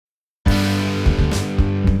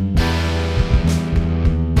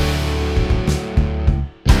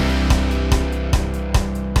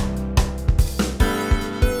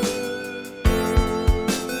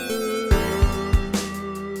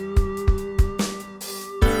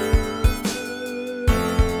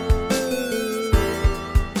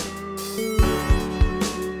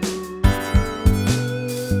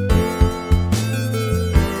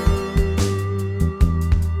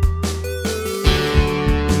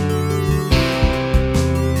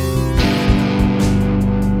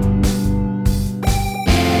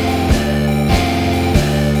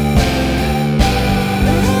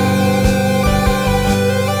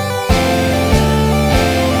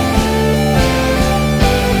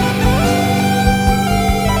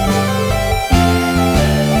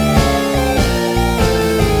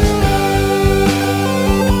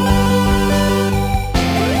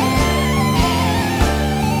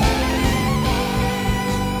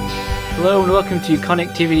Hello and welcome to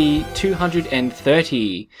Connectivity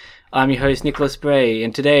 230. I'm your host Nicholas Bray,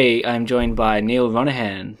 and today I'm joined by Neil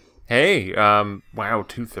Ronahan. Hey, wow,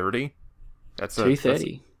 230? That's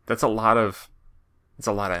 230. That's a lot of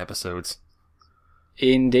episodes.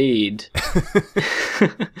 Indeed.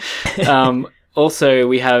 Also,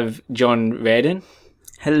 we have John Reardon.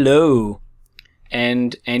 Hello.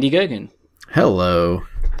 And Andy Gergen. Hello.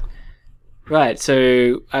 Right,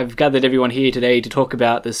 so I've gathered everyone here today to talk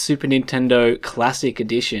about the Super Nintendo Classic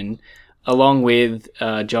Edition, along with,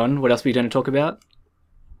 John, what else are we going to talk about?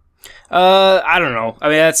 I don't know. I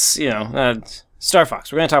mean, that's, Star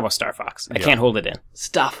Fox. We're going to talk about Star Fox. I can't hold it in.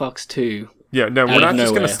 Star Fox 2. Yeah, no, we're not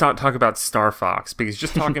just going to nowhere. talk about Star Fox, because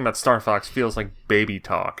just talking about Star Fox feels like baby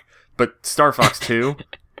talk. But Star Fox 2,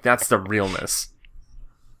 that's the realness.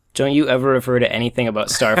 Don't you ever refer to anything about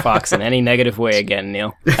Star Fox in any negative way again,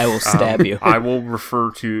 Neil. I will stab you. I will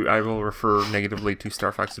refer negatively to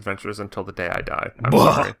Star Fox Adventures until the day I die. I'm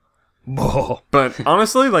sorry. But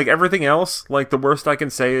honestly, like everything else, like the worst I can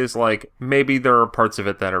say is like maybe there are parts of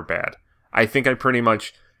it that are bad. I think I pretty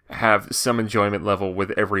much have some enjoyment level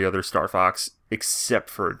with every other Star Fox except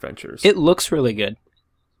for Adventures. It looks really good.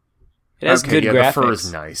 It has good graphics. The fur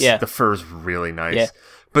is nice. Yeah. The fur is really nice. Yeah.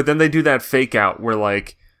 But then they do that fake out where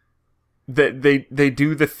like they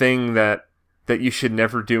do the thing that you should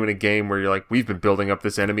never do in a game where you're like, we've been building up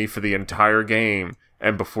this enemy for the entire game,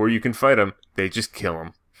 and before you can fight him, they just kill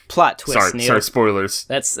him. Plot twist, Neil. Sorry, spoilers.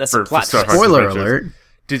 That's for a plot Star twist. Fox Spoiler Adventures.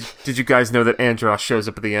 alert. Did you guys know that Andros shows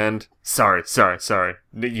up at the end? Sorry.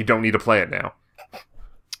 You don't need to play it now.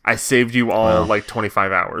 I saved you all like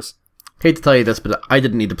 25 hours. Hate to tell you this, but I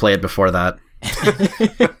didn't need to play it before that.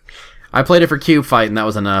 I played it for Cube Fight, and that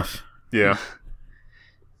was enough. Yeah.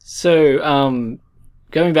 So,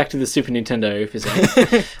 going back to the Super Nintendo for a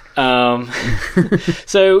second.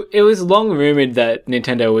 So, it was long rumored that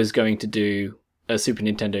Nintendo was going to do a Super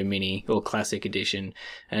Nintendo Mini or Classic Edition,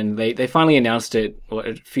 and they finally announced it,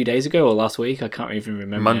 a few days ago or last week? I can't even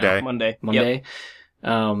remember. Monday. Monday.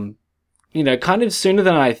 Kind of sooner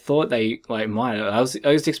than I thought they might. I was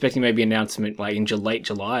expecting maybe announcement like in late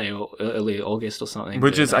July or early August or something.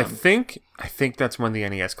 Which but, is, I think that's when the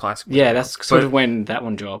NES Classic was yeah, announced. that's sort of when that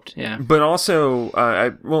one dropped. Yeah, But also,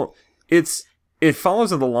 it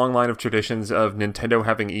follows in the long line of traditions of Nintendo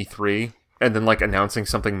having E3 and then like announcing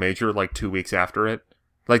something major like 2 weeks after it.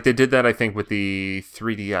 Like they did that, I think, with the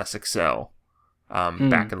 3DS XL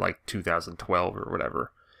back in like 2012 or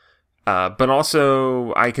whatever. But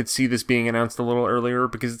also, I could see this being announced a little earlier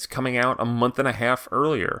because it's coming out a month and a half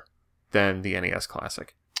earlier than the NES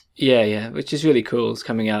Classic. yeah, which is really cool. It's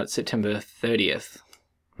coming out September 30th.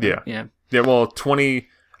 Yeah. Yeah. Yeah, well, 20...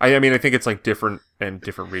 I mean, I think it's like different in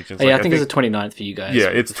different regions. Oh, yeah, Like, I think it's the 29th for you guys. Yeah,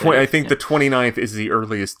 it's The 20. I 30th, think the 29th is the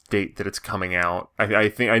earliest date that it's coming out.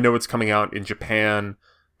 I know it's coming out in Japan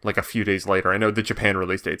like a few days later. I know the Japan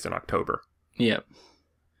release date's in October. Yeah.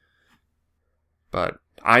 But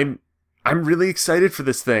I'm really excited for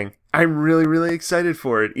this thing. I'm really, really excited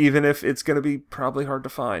for it, even if it's going to be probably hard to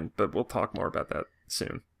find. But we'll talk more about that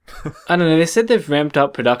soon. I don't know. They said they've ramped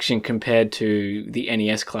up production compared to the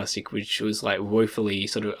NES Classic, which was like woefully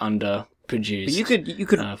sort of underproduced. But you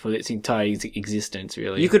could for its entire existence,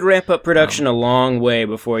 really. you could ramp up production a long way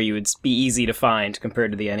before you would be easy to find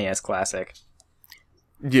compared to the NES Classic.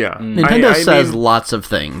 Yeah. Nintendo I says mean, lots of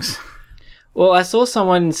things. Well, I saw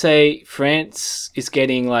someone say France is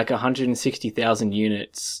getting like 160,000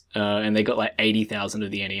 units, and they got like 80,000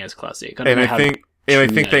 of the NES Classic. I don't know how I think true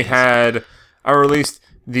they that had, or at least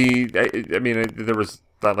I mean, there was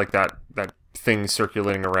that thing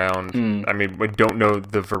circulating around. I mean, we don't know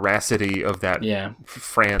the veracity of that Yeah.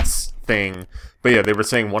 France thing, but yeah, they were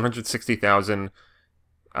saying 160,000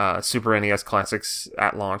 Super NES Classics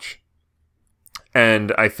at launch.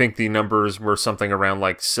 And I think the numbers were something around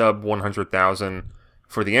like sub 100,000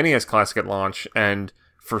 for the NES Classic at launch, and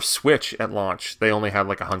for Switch at launch, they only had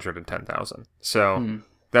like 110,000. So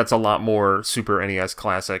that's a lot more Super NES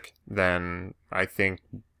Classic than I think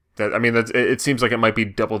that. I mean, it seems like it might be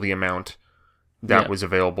double the amount that was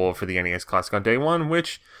available for the NES Classic on day one,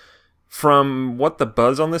 which, from what the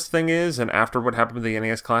buzz on this thing is, and after what happened with the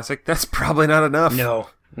NES Classic, that's probably not enough. No,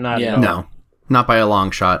 not Yeah. at all. No, not by a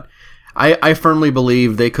long shot. I firmly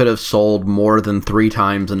believe they could have sold more than 3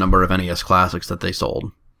 times the number of NES Classics that they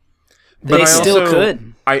sold. They But I still also-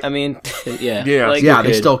 could. I I mean, Yeah. Yeah. like, Yeah, they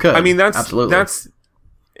could. still could. I mean, absolutely.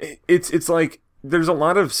 it's like there's a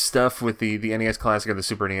lot of stuff with the NES Classic and the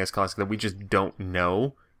Super NES Classic that we just don't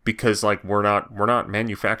know because like we're not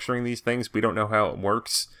manufacturing these things. We don't know how it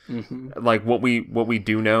works. Like what we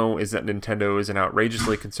do know is that Nintendo is an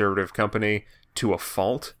outrageously conservative company to a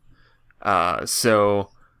fault. So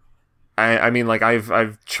I mean, like,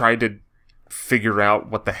 I've tried to figure out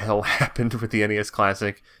what the hell happened with the NES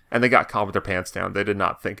Classic, and they got caught with their pants down. They did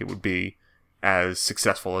not think it would be as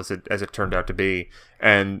successful as it turned out to be,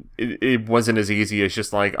 and it wasn't as easy as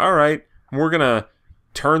just like, all right, we're gonna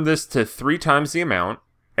turn this to 3 times the amount,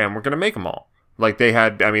 and we're gonna make them all. Like, they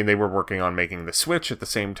were working on making the Switch at the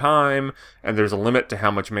same time, and there's a limit to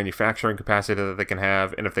how much manufacturing capacity that they can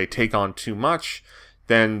have, and if they take on too much,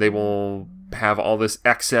 then they will have all this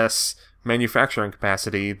excess manufacturing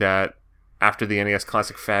capacity that after the NES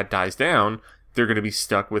Classic fad dies down, they're going to be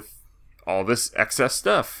stuck with all this excess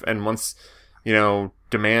stuff. And once,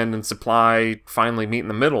 demand and supply finally meet in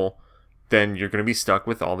the middle, then you're going to be stuck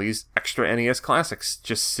with all these extra NES Classics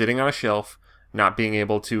just sitting on a shelf, not being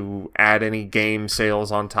able to add any game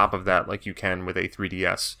sales on top of that like you can with a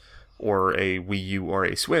 3DS or a Wii U or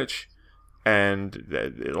a Switch. And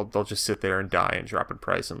they'll just sit there and die and drop in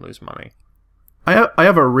price and lose money. I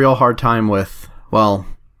have a real hard time with, I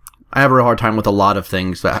have a real hard time with a lot of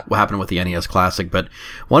things that happened with the NES Classic, but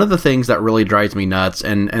one of the things that really drives me nuts,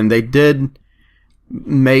 and they did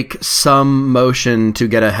make some motion to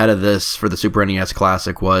get ahead of this for the Super NES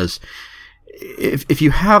Classic, was if you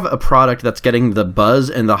have a product that's getting the buzz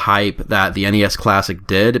and the hype that the NES Classic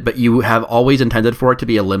did, but you have always intended for it to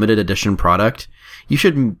be a limited edition product, you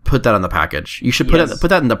should put that on the package. You should put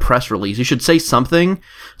that in the press release. You should say something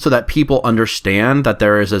so that people understand that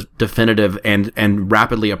there is a definitive and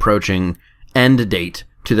rapidly approaching end date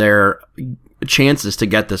to their chances to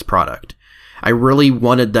get this product. I really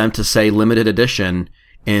wanted them to say limited edition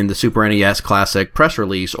in the Super NES Classic press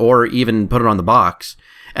release, or even put it on the box,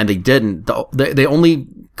 and they didn't. They only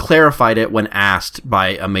clarified it when asked by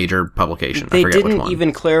a major publication. They I forget which didn't one.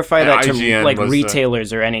 even clarify that to IGN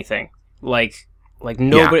retailers or anything. Like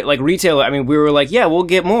nobody, like retailer. I mean, we were like, yeah, we'll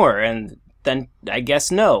get more, and then I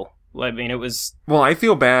guess no. I mean, it was. Well, I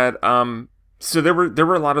feel bad. So there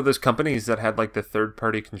were a lot of those companies that had like the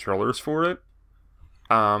third-party controllers for it.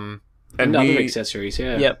 And other accessories,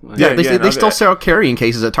 yeah. Yep. Yeah, they still sell carrying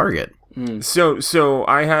cases at Target. So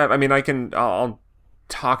I'll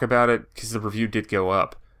talk about it because the review did go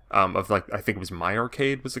up. Of like, I think it was My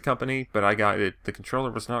Arcade was the company, but I got it. The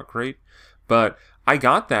controller was not great, but I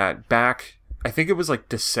got that back. I think it was like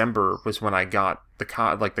December was when I got the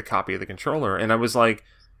copy of the controller, and I was like,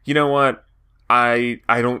 you know what? I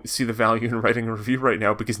don't see the value in writing a review right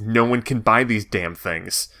now because no one can buy these damn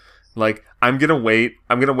things. Like, I'm gonna wait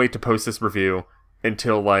to post this review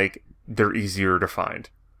until like they're easier to find.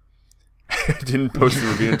 I didn't post the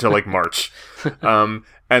review until like March, and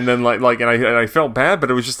then and I felt bad,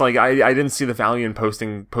 but it was just like I didn't see the value in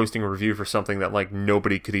posting a review for something that like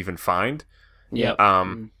nobody could even find. Yeah.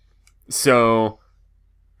 So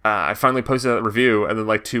I finally posted that review, and then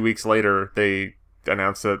like 2 weeks later, they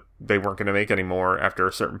announced that they weren't going to make any more after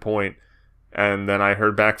a certain point. And then I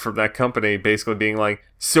heard back from that company basically being like,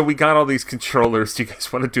 so we got all these controllers. Do you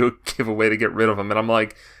guys want to do a giveaway to get rid of them? And I'm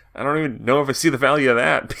like, I don't even know if I see the value of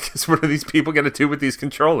that, because what are these people going to do with these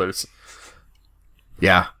controllers?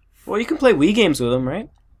 Yeah. Well, you can play Wii games with them, right?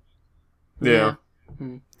 Yeah.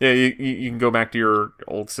 Yeah, you can go back to your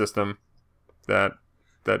old system that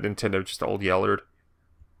Nintendo just old yellered.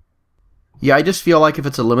 Yeah, I just feel like if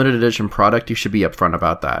it's a limited edition product, you should be upfront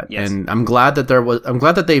about that. Yes. And I'm glad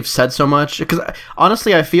that they've said so much, because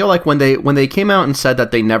honestly, I feel like when they came out and said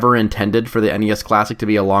that they never intended for the NES Classic to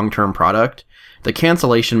be a long-term product, the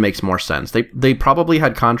cancellation makes more sense. They probably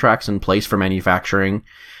had contracts in place for manufacturing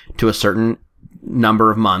to a certain number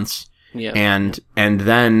of months. Yeah. And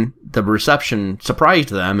then the reception surprised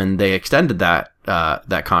them, and they extended that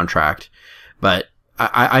contract. But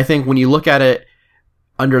I think when you look at it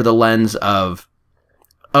under the lens of,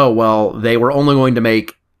 oh, well, they were only going to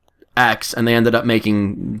make X and they ended up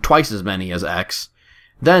making twice as many as X,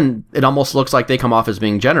 then it almost looks like they come off as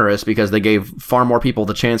being generous because they gave far more people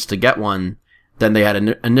the chance to get one than they had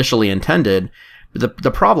initially intended.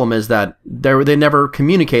 The problem is that they never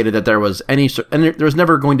communicated that there was and there was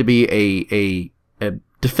never going to be a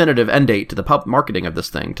definitive end date to the marketing of this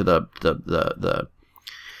thing, to the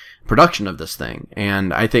production of this thing.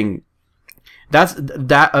 And I think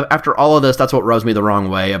after all of this, that's what rubs me the wrong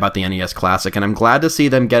way about the NES Classic, and I'm glad to see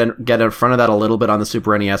them get in front of that a little bit on the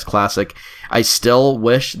Super NES Classic. I still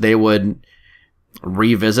wish they would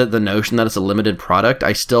revisit the notion that it's a limited product.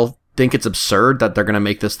 I still think it's absurd that they're going to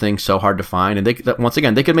make this thing so hard to find, and once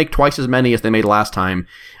again, they could make twice as many as they made last time.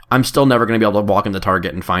 I'm still never going to be able to walk into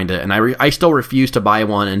Target and find it, and I still refuse to buy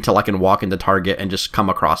one until I can walk into Target and just come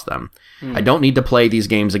across them. I don't need to play these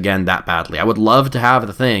games again that badly. I would love to have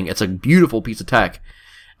the thing. It's a beautiful piece of tech,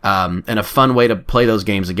 and a fun way to play those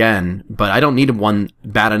games again, but I don't need one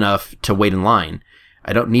bad enough to wait in line.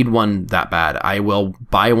 I don't need one that bad. I will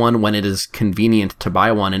buy one when it is convenient to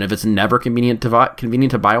buy one, and if it's never convenient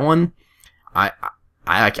to buy one,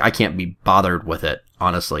 I can't be bothered with it,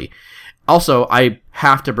 honestly. Also, I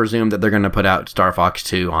have to presume that they're going to put out Star Fox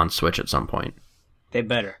 2 on Switch at some point. They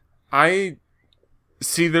better. I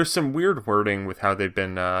see there's some weird wording with how they've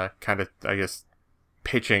been kind of, I guess,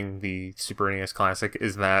 pitching the Super NES Classic,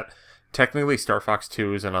 is that technically Star Fox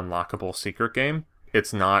 2 is an unlockable secret game.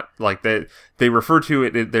 It's not like they refer to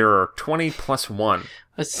it, there are 20 plus 1.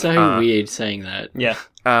 That's so weird saying that. Yeah.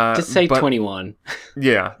 Just say 21.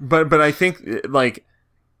 Yeah, but I think, like,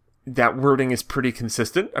 that wording is pretty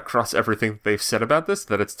consistent across everything they've said about this,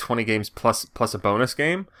 that it's 20 games plus a bonus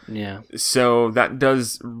game. Yeah. So that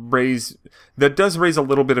does raise a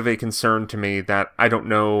little bit of a concern to me, that I don't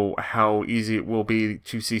know how easy it will be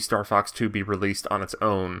to see Star Fox 2 be released on its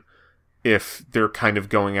own if they're kind of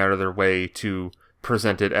going out of their way to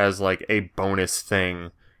present it as like a bonus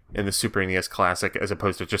thing in the Super NES Classic, as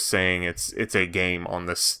opposed to just saying it's a game on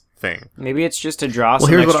this thing. Maybe it's just to draw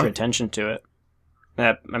some extra attention to it.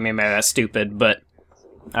 I mean, maybe that's stupid, but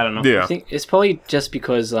I don't know. Yeah. I think it's probably just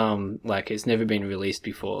because like it's never been released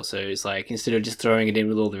before, so it's like instead of just throwing it in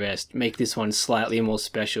with all the rest, make this one slightly more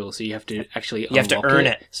special, so you have to actually earn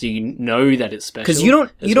it, so you know that it's special. Because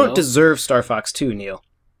you don't deserve Star Fox 2, Neil.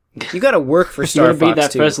 You got to work for Star Fox 2. You beat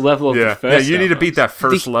that first level of the first. Yeah, you need to beat that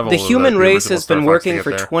first level. The human race has been working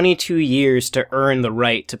for 22 years to earn the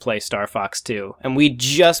right to play Star Fox 2, and we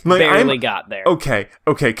just barely got there. Okay.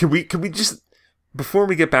 Can we just, before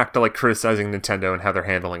we get back to like criticizing Nintendo and how they're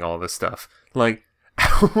handling all of this stuff, like,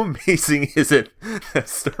 how amazing is it that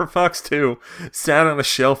Star Fox 2 sat on a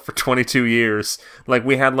shelf for 22 years? Like,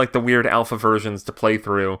 we had like the weird alpha versions to play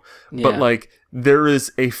through, but like, there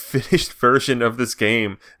is a finished version of this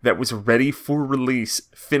game that was ready for release,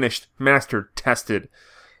 finished, mastered, tested.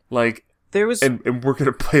 Like, and we're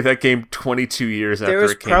gonna play that game 22 years after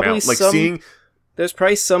it came out. Like, there's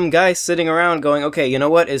probably some guy sitting around going, okay, you know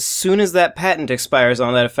what? As soon as that patent expires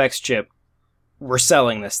on that effects chip, we're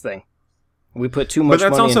selling this thing. We put too much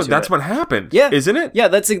money into it. But that's what happened, yeah, isn't it? Yeah,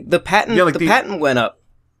 that's the patent. Yeah, like the patent went up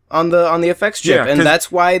on the effects chip, and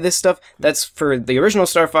that's why this stuff. That's for the original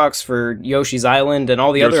Star Fox, for Yoshi's Island, and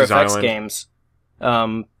all the other effects games.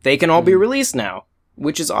 They can all be released now,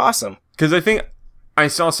 which is awesome. Because I think I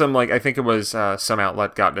saw some, like, I think it was some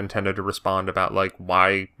outlet got Nintendo to respond about like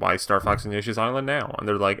why Star Fox and Yoshi's Island now, and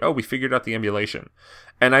they're like, oh, we figured out the emulation.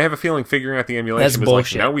 And I have a feeling figuring out the emulation was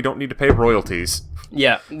bullshit. Like, no, we don't need to pay royalties.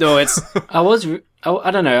 Yeah, no, it's. I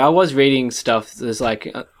don't know. I was reading stuff. There's like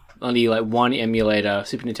only like one emulator,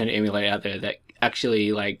 Super Nintendo emulator out there that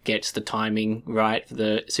actually like gets the timing right for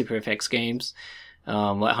the Super FX games,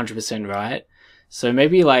 like 100% right. So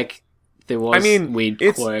maybe like there was weird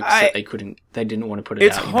quirks that they didn't want to put it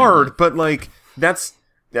out. It's hard, but like that's.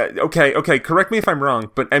 Okay, correct me if I'm wrong,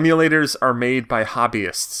 but emulators are made by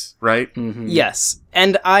hobbyists, right? Mm-hmm. Yes.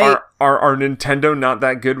 And are Nintendo not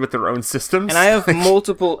that good with their own systems? And I have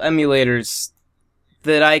multiple emulators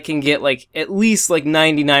that I can get like at least like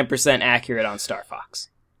 99% accurate on Star Fox.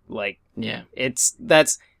 Like, yeah. they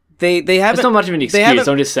haven't. It's not much of an excuse.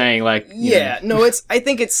 I'm just saying, like, no, I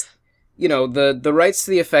think it's, the rights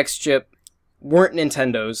to the effects chip weren't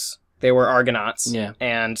Nintendo's. They were Argonauts. Yeah.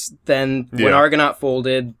 And then when Argonaut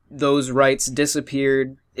folded, those rights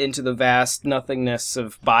disappeared into the vast nothingness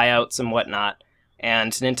of buyouts and whatnot.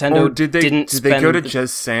 And Nintendo did they go to Jez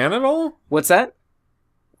San at all? What's that?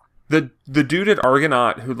 The dude at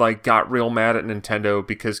Argonaut who like got real mad at Nintendo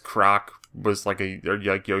because Croc was like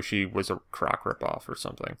Yoshi was a Croc ripoff or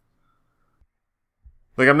something.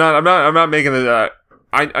 Like, I'm not making the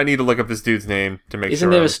I need to look up this dude's name to make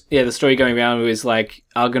sure. Isn't there the story going around was like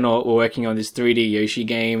Argonaut were working on this 3D Yoshi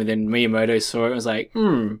game, and then Miyamoto saw it and was like,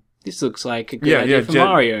 this looks like a good idea for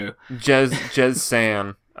Mario. Jez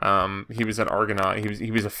San, he was at Argonaut.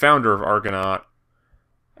 He was a founder of Argonaut.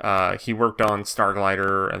 He worked on Star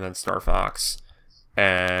Glider and then Star Fox,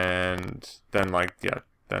 and then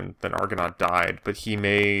then Argonaut died. But he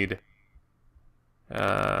made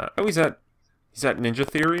he's at Ninja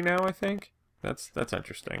Theory now, I think. That's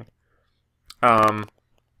interesting. But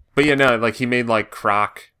yeah, no, like he made like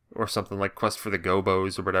Croc or something, like Quest for the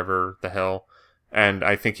Gobos or whatever the hell. And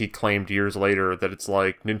I think he claimed years later that it's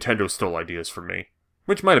like Nintendo stole ideas from me,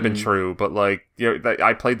 which might have been true, but like,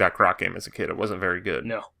 I played that Croc game as a kid. It wasn't very good.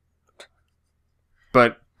 No.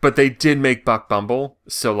 But they did make Buck Bumble,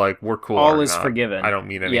 so like we're cool. All is forgiven. I don't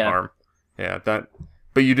mean any harm. Yeah, but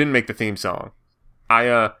you didn't make the theme song.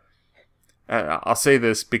 I'll say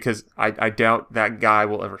this because I doubt that guy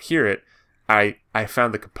will ever hear it. I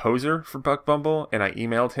found the composer for Buck Bumble and I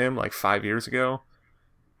emailed him like 5 years ago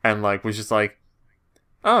and like was just like,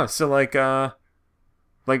 oh, so like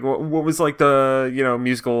what was like the, you know,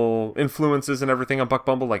 musical influences and everything on Buck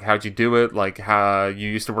Bumble? Like, how'd you do it? Like, how you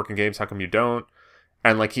used to work in games, how come you don't?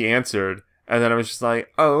 And like he answered, and then I was just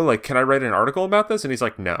like, oh, like, can I write an article about this? And he's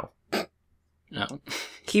like, no. No.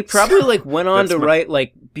 He probably like went on to write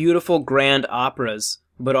like beautiful grand operas,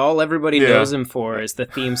 but all everybody knows him for is the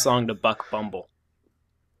theme song to Buck Bumble.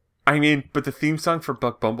 I mean, but the theme song for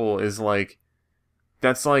Buck Bumble is like,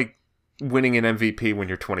 that's like winning an MVP when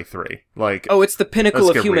you're 23. Like, oh, it's the pinnacle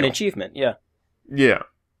of human achievement. Yeah. Yeah.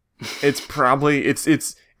 It's probably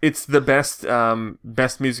it's the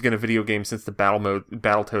best music in a video game since the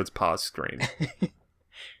Battletoads pause screen.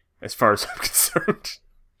 As far as I'm concerned.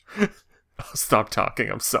 I'll stop talking.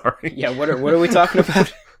 I'm sorry. Yeah, what are we talking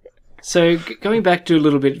about? So going back to a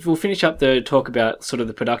little bit, we'll finish up the talk about sort of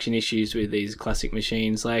the production issues with these classic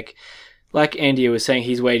machines. Like Andy was saying,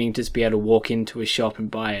 he's waiting to be able to walk into a shop and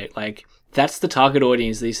buy it. Like, that's the target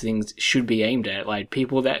audience these things should be aimed at. Like,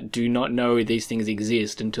 people that do not know these things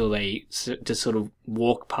exist until they just sort of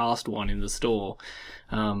walk past one in the store.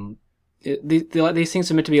 These things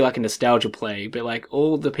are meant to be like a nostalgia play, but like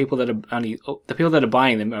all the people that are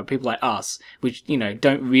buying them are people like us, which, you know,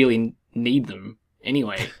 don't really need them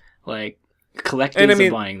anyway. Like, collectors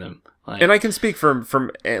are buying them. Like, and I can speak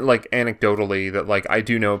from like anecdotally that like I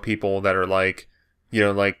do know people that are like, you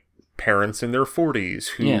know, like parents in their 40s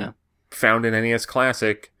who found an NES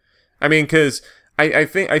Classic. I mean, because I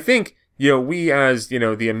think you know, we as, you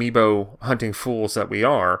know, the amiibo hunting fools that we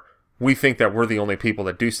are, we think that we're the only people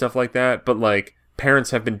that do stuff like that. But like,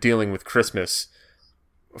 parents have been dealing with Christmas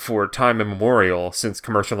for time immemorial since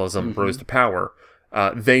commercialism rose to power.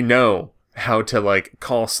 They know how to like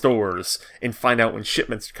call stores and find out when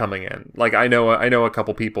shipments are coming in. Like, I know a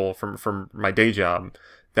couple people from my day job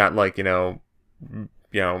that like, you know,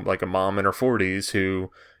 like a mom in her 40s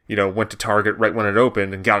who, you know, went to Target right when it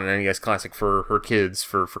opened and got an NES Classic for her kids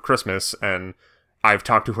for Christmas. And I've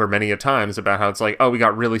talked to her many a times about how it's like, oh, we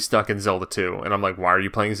got really stuck in Zelda 2. And I'm like, why are you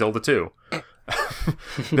playing Zelda 2?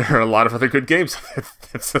 There are a lot of other good games on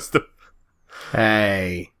that system.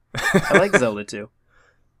 Hey. I like Zelda 2.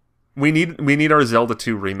 We need our Zelda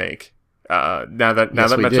 2 remake. Now that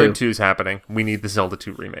Metroid 2 is happening, we need the Zelda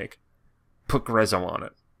 2 remake. Put Grezzo on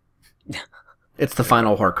it. It's the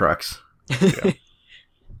final Horcrux. Yeah.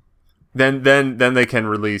 Then they can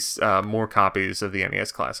release more copies of the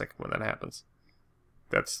NES Classic when that happens.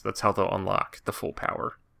 That's how they'll unlock the full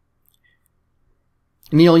power.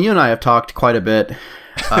 Neil, you and I have talked quite a bit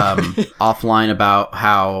offline about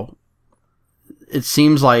how it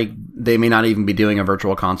seems like they may not even be doing a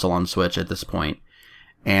virtual console on Switch at this point.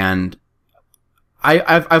 And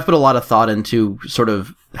I've put a lot of thought into sort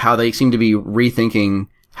of how they seem to be rethinking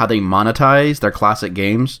how they monetize their classic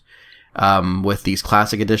games with these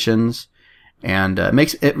classic editions. And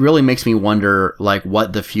it really makes me wonder, like,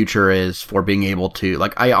 what the future is for being able to,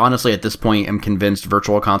 like, I honestly at this point am convinced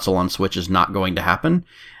Virtual Console on Switch is not going to happen.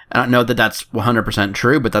 I don't know that that's 100%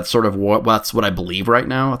 true, but that's sort of that's what I believe right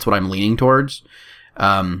now. That's what I'm leaning towards.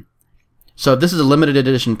 So if this is a limited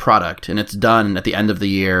edition product and it's done at the end of the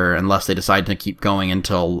year, unless they decide to keep going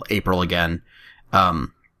until April again,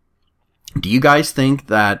 do you guys think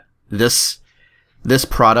that this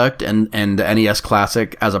product and the NES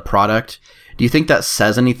Classic as a product, do you think that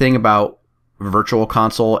says anything about Virtual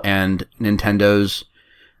Console and Nintendo's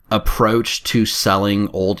approach to selling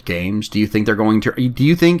old games? Do you think they're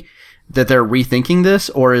rethinking this,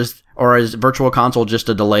 or is Virtual Console just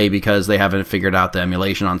a delay because they haven't figured out the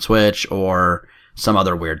emulation on Switch or some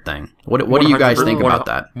other weird thing? What do you guys think about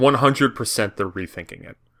that? 100% they're rethinking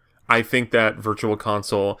it. I think that Virtual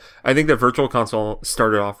Console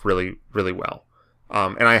started off really, really well.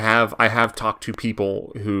 And I have talked to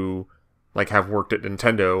people who like have worked at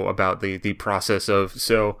Nintendo about the process of,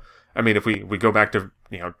 so I mean, if we go back to,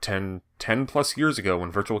 you know, 10 plus years ago when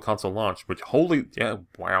Virtual Console launched, which we're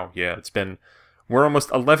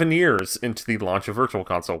almost 11 years into the launch of Virtual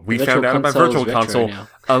Console. We found out about Virtual Console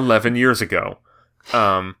 11 years ago.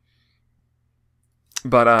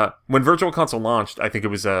 But when Virtual Console launched, I think it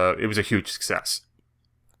was a huge success.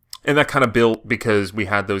 And that kind of built because we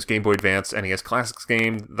had those Game Boy Advance NES Classics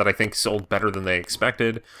games that I think sold better than they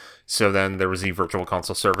expected. So then there was the Virtual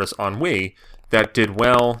Console service on Wii that did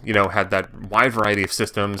well, you know, had that wide variety of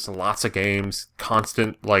systems, lots of games,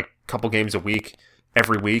 constant, like, couple games a week,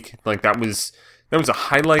 every week. Like, that was a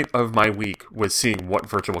highlight of my week, was seeing what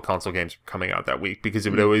Virtual Console games were coming out that week, because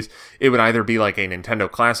it would either be like a Nintendo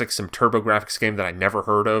Classic, some TurboGrafx game that I never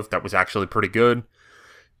heard of that was actually pretty good,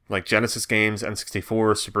 like Genesis games,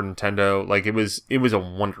 N64, Super Nintendo. Like, it was a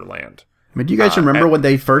wonderland. I mean, do you guys remember when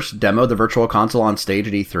they first demoed the Virtual Console on stage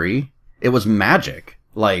at E3? It was magic.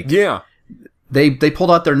 Like, yeah, they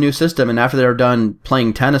pulled out their new system, and after they were done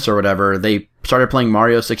playing tennis or whatever, they started playing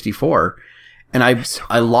Mario 64. And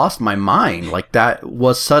I lost my mind. Like, that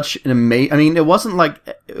was such an amazing. I mean, it wasn't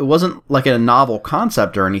like a novel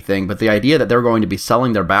concept or anything, but the idea that they were going to be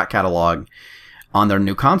selling their back catalog on their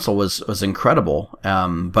new console was incredible.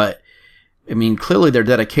 But I mean, clearly their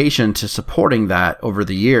dedication to supporting that over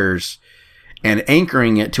the years and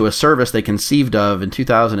anchoring it to a service they conceived of in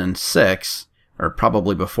 2006, or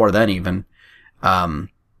probably before then even.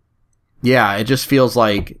 Yeah, it just feels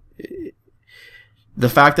like the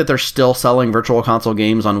fact that they're still selling Virtual Console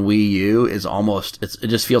games on Wii U is almost, it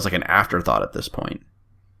just feels like an afterthought at this point.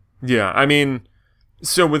 Yeah, I mean,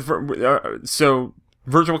 so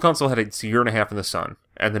Virtual Console had a year and a half in the sun,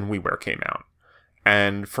 and then WiiWare came out.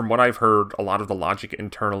 And from what I've heard, a lot of the logic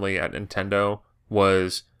internally at Nintendo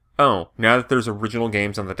was, oh, now that there's original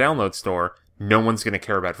games on the download store, no one's going to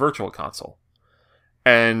care about Virtual Console.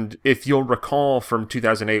 And if you'll recall from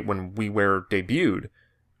 2008 when WiiWare debuted,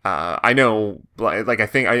 I know,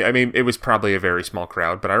 I mean, it was probably a very small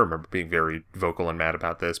crowd, but I remember being very vocal and mad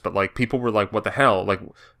about this. But, like, people were like, what the hell? Like,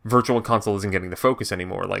 Virtual Console isn't getting the focus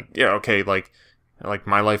anymore. Like, yeah, okay, like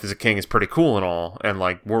My Life as a King is pretty cool and all, and,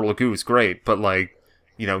 like, World of Goo is great, but, like,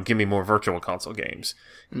 you know, give me more Virtual Console games.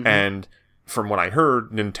 Mm-hmm. And from what I heard,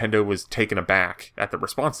 Nintendo was taken aback at the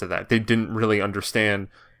response to that. They didn't really understand,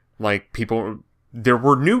 like, there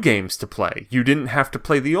were new games to play. You didn't have to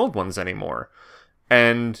play the old ones anymore.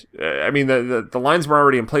 And, I mean, the lines were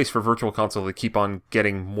already in place for Virtual Console to keep on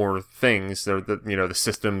getting more things. The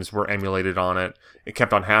systems were emulated on it. It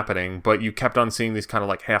kept on happening, but you kept on seeing these kind of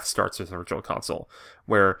like half starts with Virtual Console,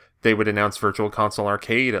 where they would announce Virtual Console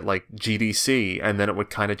Arcade at like GDC, and then it would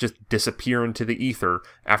kind of just disappear into the ether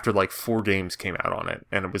after like 4 games came out on it.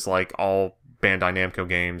 And it was like all Bandai Namco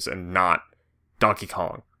games and not Donkey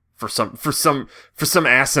Kong for some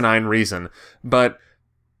asinine reason. But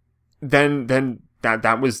then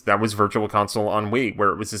that was Virtual Console on Wii,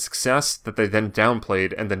 where it was a success that they then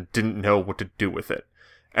downplayed and then didn't know what to do with it.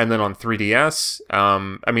 And then on 3DS,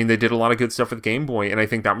 I mean, they did a lot of good stuff with Game Boy, and I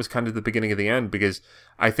think that was kind of the beginning of the end, because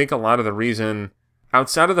I think a lot of the reason,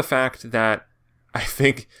 outside of the fact that I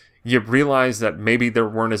think you realize that maybe there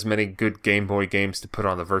weren't as many good Game Boy games to put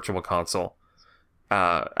on the Virtual Console.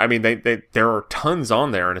 I mean, there are tons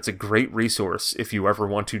on there, and it's a great resource if you ever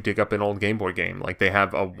want to dig up an old Game Boy game. Like, they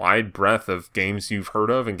have a wide breadth of games you've heard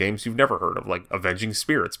of and games you've never heard of, like Avenging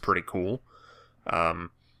Spirit's pretty cool.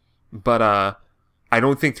 But I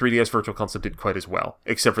don't think 3DS Virtual Console did quite as well,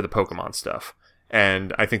 except for the Pokemon stuff.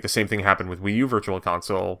 And I think the same thing happened with Wii U Virtual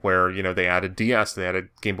Console, where, you know, they added DS, they added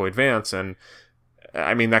Game Boy Advance, and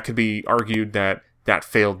I mean, that could be argued that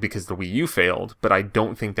failed because the Wii U failed, but I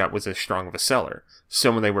don't think that was as strong of a seller.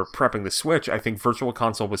 So when they were prepping the Switch, I think Virtual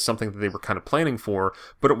Console was something that they were kind of planning for,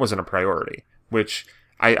 but it wasn't a priority, which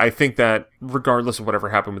I think that regardless of whatever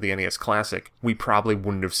happened with the NES Classic, we probably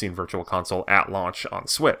wouldn't have seen Virtual Console at launch on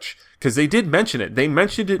Switch, because they did mention it. They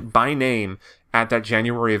mentioned it by name at that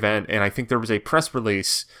January event, and I think there was a press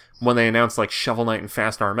release when they announced like Shovel Knight and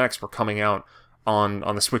Fast RMX were coming out on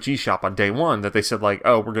the Switch eShop on day one, that they said like,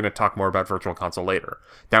 oh, we're going to talk more about Virtual Console later.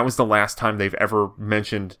 That was the last time they've ever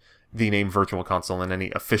mentioned the name Virtual Console in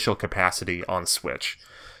any official capacity on Switch.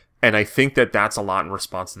 And I think that that's a lot in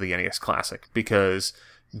response to the NES Classic, because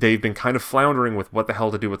they've been kind of floundering with what the hell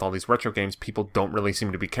to do with all these retro games. People don't really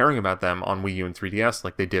seem to be caring about them on Wii U and 3DS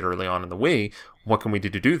like they did early on in the Wii. What can we do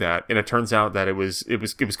to do that? And it turns out that it was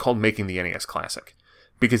called making the NES Classic,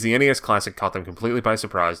 because the NES Classic caught them completely by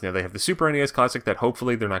surprise. Now they have the Super NES Classic that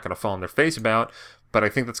hopefully they're not going to fall on their face about, but I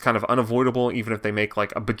think that's kind of unavoidable even if they make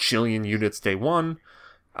like a bajillion units day one.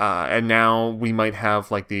 And now we might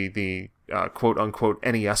have like the quote-unquote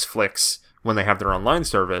NES flicks when they have their online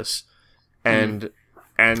service. And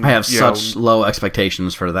I have such low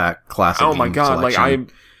expectations for that classic. Oh my god! Selection.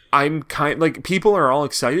 Like I'm kind like, people are all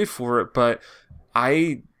excited for it, but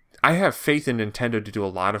I have faith in Nintendo to do a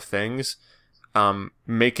lot of things.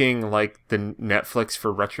 Making like the Netflix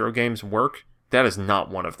for retro games work, that is not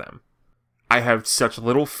one of them. I have such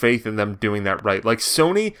little faith in them doing that right. Like,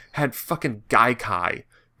 Sony had fucking Gaikai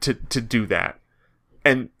to do that,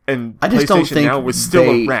 and I just don't think Now was still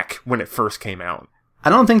a wreck when it first came out. I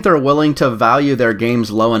don't think they're willing to value their games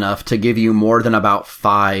low enough to give you more than about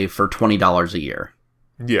 $5 for $20 a year.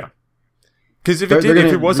 Yeah. Because if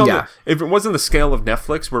it wasn't the scale of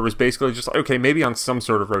Netflix, where it was basically just like, okay, maybe on some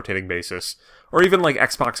sort of rotating basis, or even like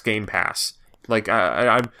Xbox Game Pass, like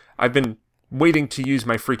I've been waiting to use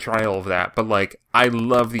my free trial of that, but like I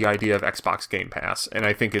love the idea of Xbox Game Pass, and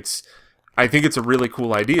I think it's I think it's a really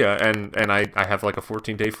cool idea, and I have like a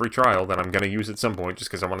 14-day free trial that I'm going to use at some point just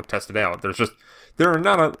because I want to test it out. There are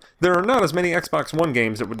not as many Xbox One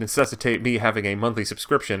games that would necessitate me having a monthly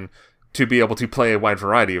subscription to be able to play a wide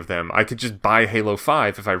variety of them. I could just buy Halo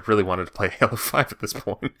 5 if I really wanted to play Halo 5 at this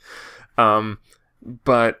point.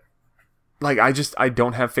 But like I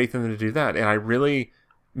don't have faith in them to do that, and I really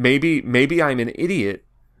maybe I'm an idiot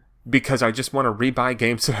because I just want to rebuy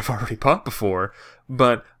games that I've already bought before,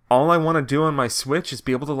 but all I want to do on my Switch is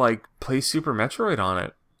be able to like play Super Metroid on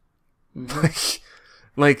it.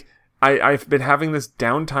 Mm-hmm. I've been having this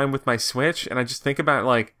downtime with my Switch, and I just think about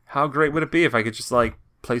like how great would it be if I could just like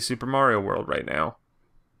play Super Mario World right now.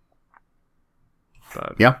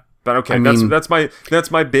 But, yeah. But okay, that's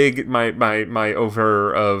my big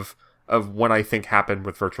over of what I think happened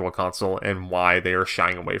with Virtual Console and why they are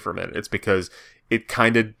shying away from it. It's because it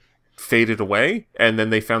kind of faded away, and then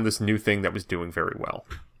they found this new thing that was doing very well.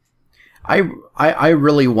 I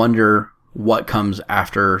really wonder what comes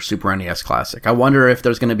after Super NES Classic. I wonder if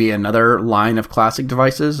there's going to be another line of classic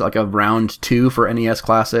devices, like a round 2 for NES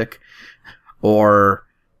Classic, or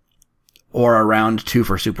a round 2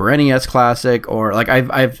 for Super NES Classic, or like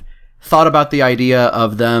I've thought about the idea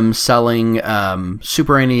of them selling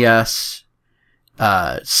Super NES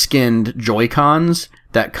skinned Joy-Cons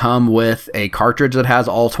that come with a cartridge that has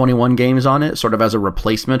all 21 games on it, sort of as a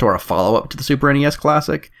replacement or a follow-up to the Super NES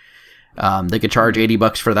Classic. They could charge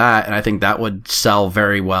 $80 for that, and I think that would sell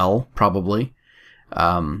very well, probably.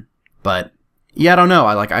 But yeah, I don't know.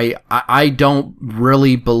 I don't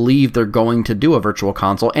really believe they're going to do a Virtual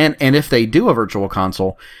Console, and if they do a Virtual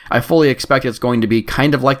Console, I fully expect it's going to be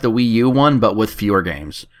kind of like the Wii U one, but with fewer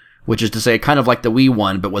games. Which is to say, kind of like the Wii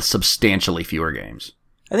one, but with substantially fewer games.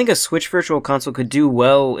 I think a Switch Virtual Console could do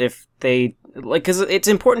well if they because it's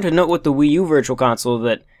important to note with the Wii U Virtual Console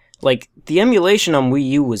that. Like, the emulation on Wii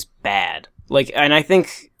U was bad. Like, and I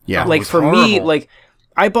think, like, for horrible. Me, like,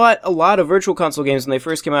 I bought a lot of Virtual Console games when they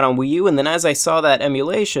first came out on Wii U, and then as I saw that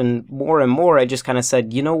emulation more and more, I just kind of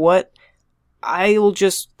said, you know what? I'll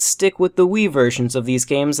just stick with the Wii versions of these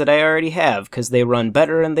games that I already have, because they run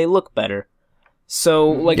better and they look better.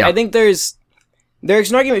 So, like, I think there's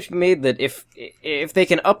an argument to be made that if they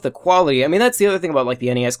can up the quality, I mean, that's the other thing about, like,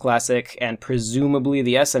 the NES Classic and presumably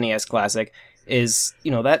the SNES Classic is,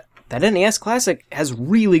 you know, that NES Classic has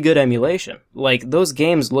really good emulation. Like, those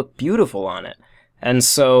games look beautiful on it. And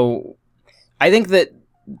so, I think that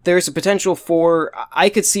there's a potential for... I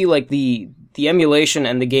could see, like, the emulation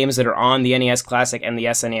and the games that are on the NES Classic and the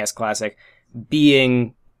SNES Classic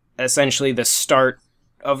being essentially the start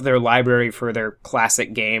of their library for their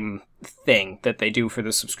classic game thing that they do for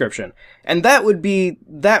the subscription. And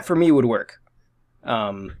that for me would work.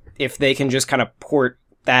 If they can just kind of port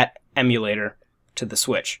that emulator to the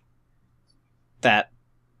Switch. That,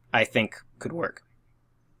 I think, could work.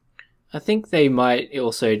 I think they might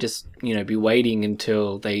also just, be waiting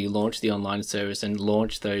until they launch the online service and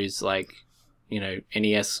launch those, like,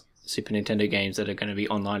 NES, Super Nintendo games that are going to be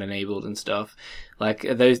online enabled and stuff. Like,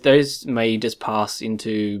 those may just pass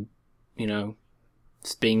into,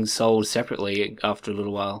 being sold separately after a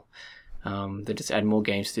little while. They just add more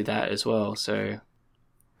games to that as well, so...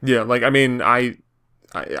 Yeah, like, I mean, I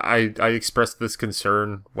expressed this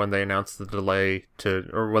concern when they announced the delay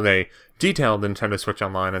or when they detailed Nintendo Switch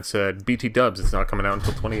Online and said, BT dubs, it's not coming out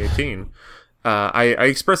until 2018. I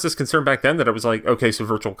expressed this concern back then that I was like, okay, so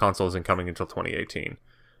Virtual Console isn't coming until 2018.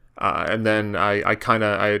 And then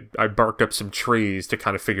I barked up some trees to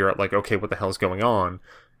kind of figure out, like, okay, what the hell's going on?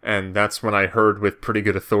 And that's when I heard with pretty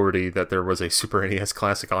good authority that there was a Super NES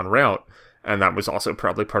Classic en route. And that was also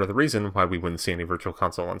probably part of the reason why we wouldn't see any Virtual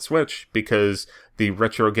Console on Switch, because the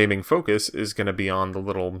retro gaming focus is going to be on the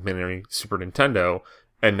little mini Super Nintendo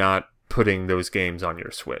and not putting those games on your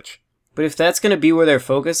Switch. But if that's going to be where their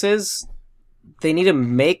focus is, they need to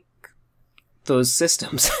make those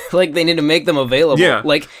systems. Like, they need to make them available. Yeah.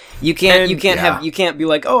 Like, you can't be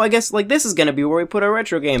like, oh, I guess, like, this is going to be where we put our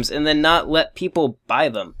retro games, and then not let people buy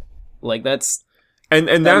them. Like, that's... I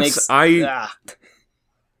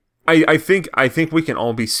think we can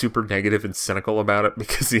all be super negative and cynical about it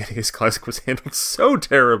because the NES Classic was handled so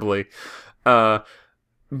terribly. But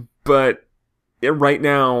right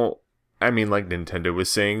now, I mean, like, Nintendo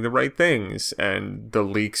was saying the right things, and the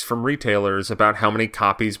leaks from retailers about how many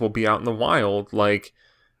copies will be out in the wild. Like,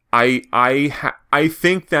 I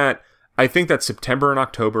think that September and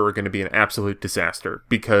October are going to be an absolute disaster,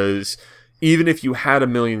 because even if you had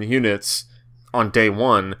 1 million units on day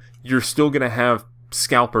one, you're still going to have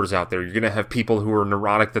scalpers out there. You're going to have people who are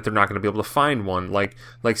neurotic that they're not going to be able to find one. Like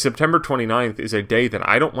September 29th is a day that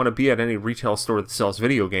I don't want to be at any retail store that sells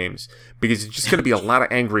video games, because it's just going to be a lot of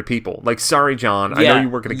angry people. Like, sorry, John, I know you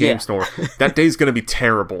work at a game store. That day's going to be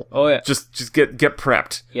terrible. Oh, yeah. Just get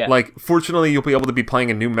prepped. Yeah. Like, fortunately, you'll be able to be playing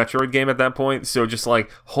a new Metroid game at that point, so just, like,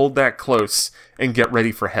 hold that close and get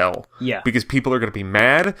ready for hell. Yeah. Because people are going to be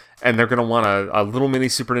mad, and they're going to want a little mini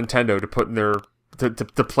Super Nintendo to put in their...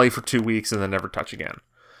 To play for 2 weeks and then never touch again.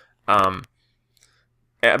 But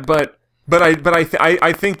I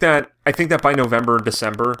think that by November,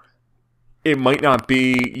 December, it might not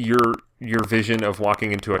be your vision of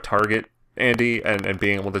walking into a Target, Andy, and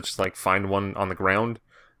being able to just like find one on the ground.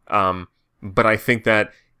 But I think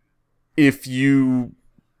that if you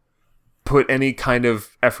put any kind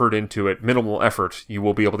of effort into it, minimal effort, you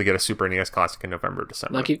will be able to get a Super NES Classic in November,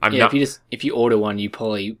 December. Like if you order one, you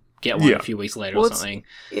probably get one a few weeks later or something.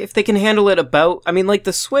 If they can handle it like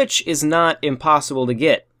the Switch is not impossible to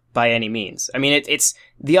get by any means. I mean, it's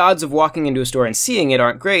the odds of walking into a store and seeing it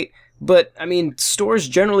aren't great, but I mean, stores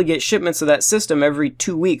generally get shipments of that system every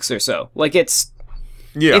 2 weeks or so. Like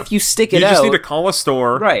if you stick it out, you just need to call a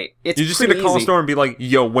store, right? You just need to call a store and be like,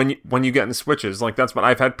 "Yo, when you get in the Switches?" Like that's what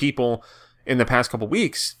I've had people in the past couple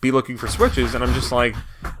weeks be looking for Switches, and I'm just like,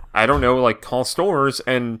 I don't know, like call stores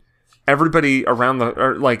and. Everybody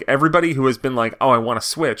everybody who has been like, oh, I want a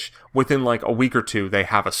Switch, within like a week or two, they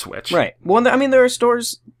have a Switch. Right. Well, I mean, there are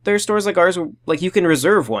stores like ours where, like, you can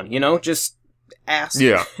reserve one, just ask.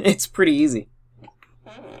 Yeah. It's pretty easy.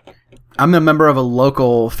 I'm a member of a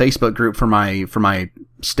local Facebook group for my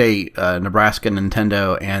state, Nebraska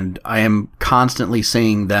Nintendo, and I am constantly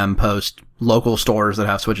seeing them post local stores that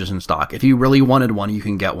have Switches in stock. If you really wanted one, you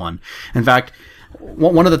can get one. In fact,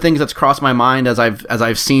 one of the things that's crossed my mind as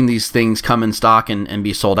I've seen these things come in stock and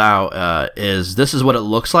be sold out is this is what it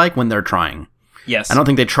looks like when they're trying. Yes. I don't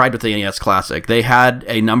think they tried with the NES Classic. They had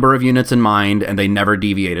a number of units in mind and they never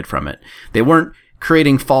deviated from it. They weren't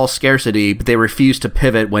creating false scarcity, but they refused to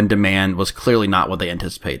pivot when demand was clearly not what they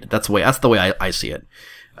anticipated. That's the way I see it.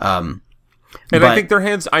 I think their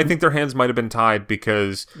hands might have been tied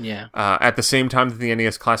because at the same time that the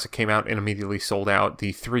NES Classic came out and immediately sold out,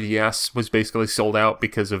 the 3DS was basically sold out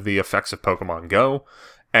because of the effects of Pokemon Go,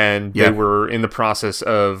 and they were in the process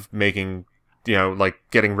of making,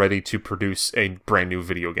 getting ready to produce a brand new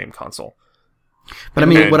video game console. But I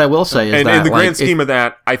mean, what I will say is that in the grand scheme of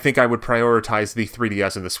that, I think I would prioritize the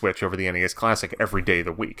 3DS and the Switch over the NES Classic every day of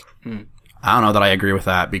the week. I don't know that I agree with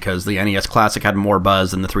that because the NES Classic had more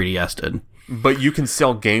buzz than the 3DS did. But you can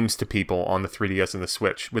sell games to people on the 3DS and the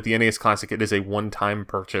Switch. With the NES Classic, it is a one-time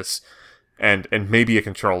purchase and maybe a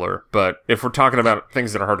controller. But if we're talking about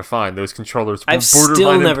things that are hard to find, those controllers I've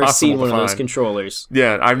still never seen one of those controllers.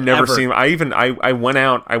 Yeah, I've never seen. I went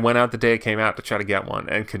out the day it came out to try to get one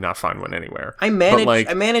and could not find one anywhere. I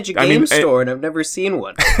manage a game store and I've never seen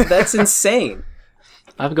one. That's insane.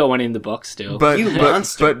 I've got one in the box still.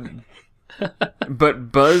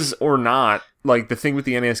 But buzz or not, like the thing with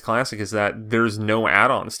the NES Classic is that there's no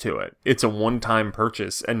add-ons to it. It's a one-time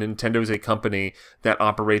purchase, and Nintendo's a company that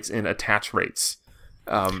operates in attach rates.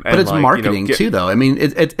 But it's marketing too, though. I mean,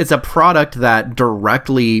 it's a product that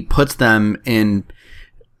directly puts them in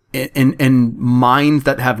minds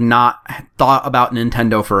that have not thought about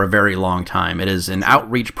Nintendo for a very long time. It is an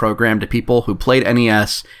outreach program to people who played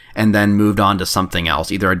NES and then moved on to something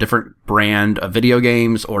else, either a different brand of video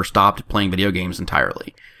games or stopped playing video games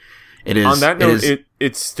entirely. It is. On that note,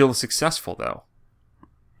 it's still successful though.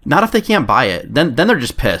 Not if they can't buy it. Then they're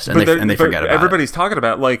just pissed and they forget about it. Everybody's talking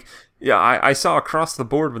about I saw across the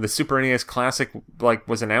board when the Super NES Classic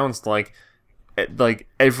was announced,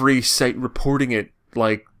 every site reporting it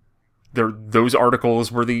those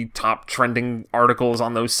articles were the top trending articles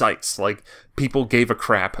on those sites. Like, people gave a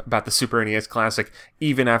crap about the Super NES Classic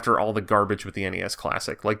even after all the garbage with the NES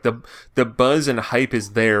Classic. Like, the buzz and hype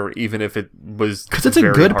is there even if it was because it's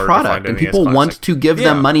a good product and people want to give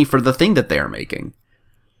them money for the thing that they are making.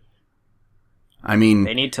 I mean,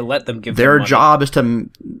 they need to let them give their them job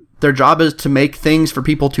their job is to make things for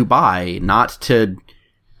people to buy, not to.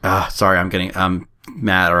 Sorry, I'm getting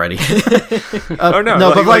mad already.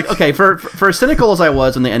 Okay, for as cynical as I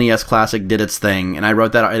was when the NES Classic did its thing, and I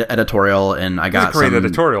wrote that editorial, and I got some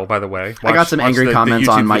editorial, by the way. I got some angry comments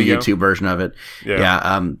on my YouTube version of it.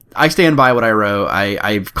 Yeah. I stand by what I wrote.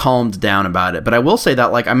 I've calmed down about it, but I will say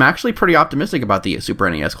that I'm actually pretty optimistic about the Super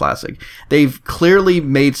NES Classic. They've clearly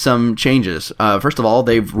made some changes. First of all,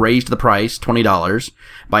 they've raised the price $20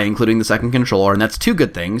 by including the second controller, and that's two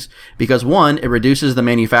good things because one, it reduces the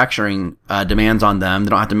manufacturing demands on them. They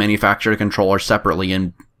don't have to manufacture a controller separately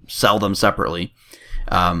and sell them separately.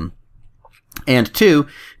 And 2,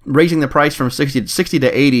 raising the price from 60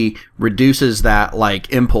 to 80 reduces that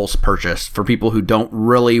like impulse purchase for people who don't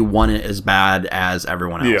really want it as bad as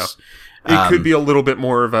everyone else. Yeah. It could be a little bit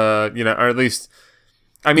more of a, you know, or at least,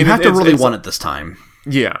 I mean, you have to really want it this time.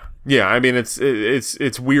 Yeah. Yeah, I mean,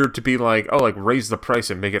 it's weird to be like, oh, like raise the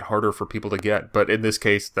price and make it harder for people to get, but in this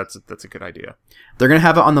case, that's a good idea. They're going to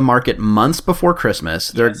have it on the market months before Christmas.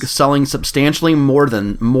 They're selling substantially more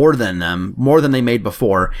than they made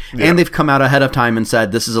before, and they've come out ahead of time and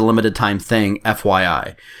said this is a limited time thing,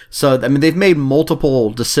 FYI. So, I mean, they've made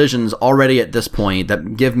multiple decisions already at this point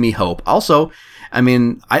that give me hope. Also, I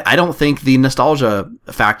mean, I don't think the nostalgia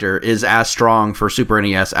factor is as strong for Super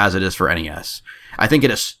NES as it is for NES. I think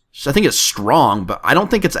it's strong, but I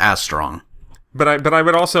don't think it's as strong. But I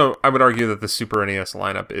would argue that the Super NES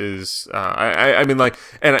lineup is I mean, like,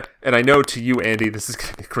 and I know to you, Andy, this is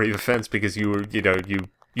going to be a great offense because you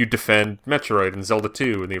defend Metroid and Zelda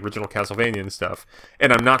 2 and the original Castlevania and stuff.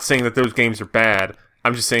 And I'm not saying that those games are bad.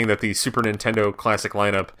 I'm just saying that the Super Nintendo classic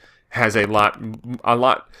lineup has a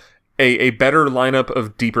better lineup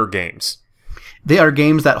of deeper games. They are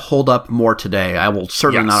games that hold up more today. I will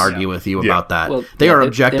certainly not argue with you about that. Well, they are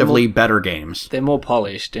objectively better games. They're more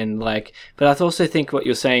polished and like, but I also think what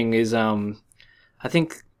you're saying is, I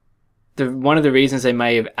think one of the reasons they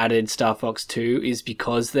may have added Star Fox 2 is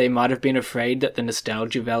because they might have been afraid that the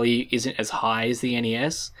nostalgia value isn't as high as the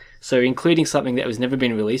NES. So including something that was never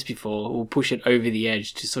been released before will push it over the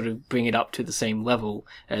edge to sort of bring it up to the same level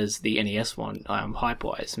as the NES one,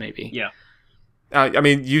 hype-wise, maybe. Yeah. I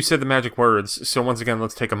mean, you said the magic words, so once again,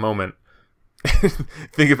 let's take a moment.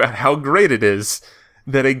 Think about how great it is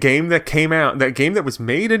that a game that came out, that game that was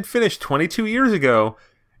made and finished 22 years ago,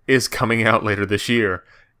 is coming out later this year.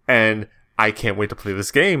 And I can't wait to play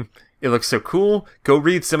this game. It looks so cool. Go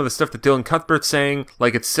read some of the stuff that Dylan Cuthbert's saying.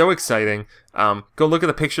 Like, it's so exciting. Go look at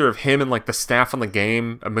the picture of him and, like, the staff on the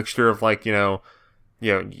game. A mixture of, like,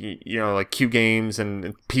 like Q Games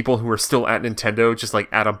and people who are still at Nintendo, just like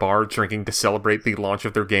at a bar drinking to celebrate the launch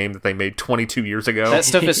of their game that they made 22 years ago. That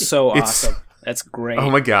stuff is so awesome. That's great. Oh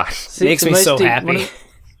my gosh. It makes me so happy.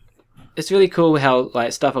 It's really cool how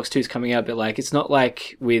like Star Fox 2 is coming out, but like it's not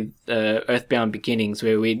like with Earthbound Beginnings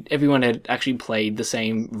where everyone had actually played the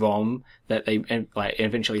same ROM that they like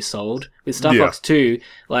eventually sold. With Star Fox 2,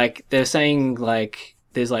 like they're saying like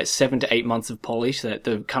there's like 7 to 8 months of polish that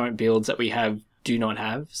the current builds that we have do not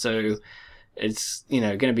have, so it's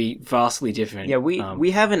going to be vastly different. Yeah, we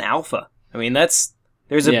have an alpha. I mean,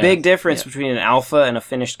 there's a big difference between an alpha and a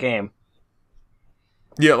finished game.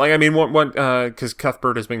 Yeah, like I mean, one because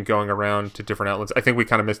Cuthbert has been going around to different outlets. I think we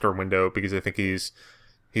kind of missed our window because I think he's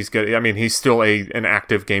good. I mean, he's still an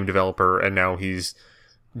active game developer, and now he's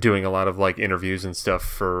doing a lot of like interviews and stuff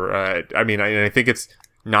for. I mean, I think it's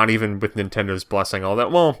not even with Nintendo's blessing all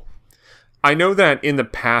that. Well, I know that in the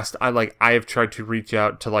past, I have tried to reach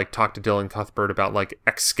out to like talk to Dylan Cuthbert about like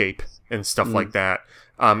Escape and stuff like that.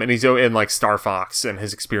 And he's in like Star Fox and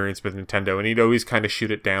his experience with Nintendo, and he'd always kind of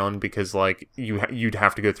shoot it down because like you'd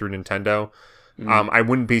have to go through Nintendo. I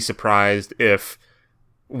wouldn't be surprised if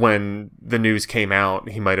when the news came out,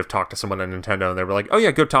 he might have talked to someone at Nintendo and they were like, "Oh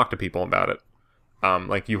yeah, go talk to people about it.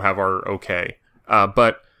 Like you have our okay."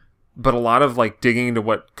 But a lot of like digging into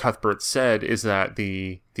what Cuthbert said is that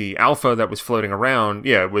the alpha that was floating around,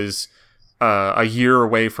 it was a year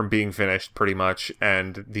away from being finished pretty much,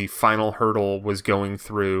 and the final hurdle was going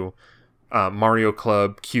through Mario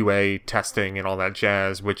Club QA testing and all that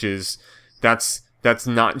jazz, which is that's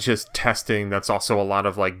not just testing, that's also a lot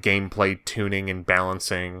of like gameplay tuning and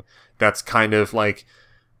balancing. That's kind of like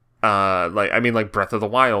Breath of the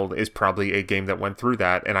Wild is probably a game that went through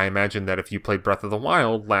that, and I imagine that if you played Breath of the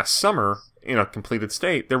Wild last summer in a completed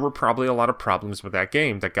state, there were probably a lot of problems with that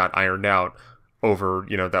game that got ironed out over,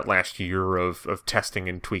 that last year of testing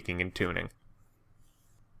and tweaking and tuning.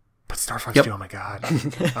 But Star Fox 2, oh my god.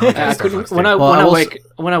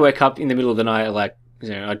 When I wake up in the middle of the night,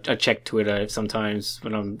 I check Twitter sometimes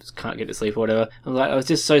when I can't get to sleep or whatever. I was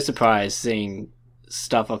just so surprised seeing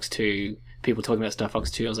Star Fox 2, people talking about Star Fox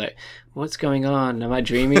 2. I was like, what's going on? Am I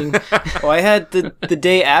dreaming? Well, I had the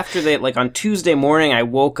day after that, like on Tuesday morning, I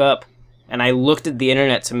woke up and I looked at the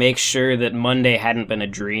internet to make sure that Monday hadn't been a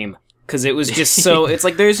dream. Because it was just so, it's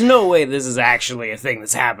like, there's no way this is actually a thing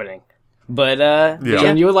that's happening. But,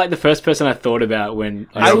 And you were like the first person I thought about when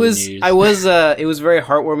it was very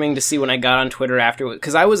heartwarming to see when I got on Twitter afterwards.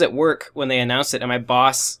 Because I was at work when they announced it, and my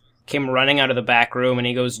boss came running out of the back room, and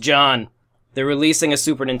he goes, "John, they're releasing a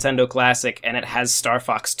Super Nintendo Classic, and it has Star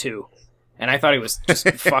Fox 2. And I thought he was just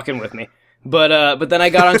fucking with me. But then I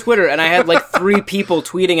got on Twitter, and I had like 3 people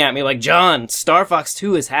tweeting at me like, "John, Star Fox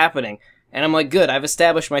 2 is happening." And I'm like, good, I've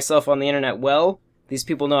established myself on the internet well. These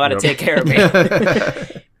people know how to take care of me.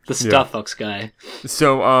 The Star Fox guy.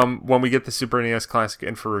 So, when we get the Super NES Classic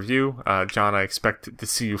in for review, John, I expect to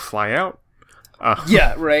see you fly out.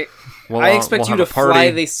 Yeah, right. I expect you to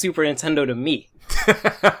fly the Super Nintendo to me.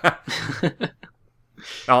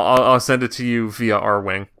 I'll send it to you via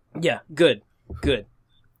R-Wing. Yeah, good.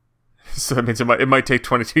 So that means it might take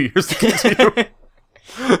 22 years to get to you.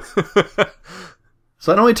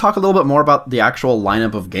 So I know we talk a little bit more about the actual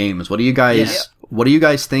lineup of games. What do you guys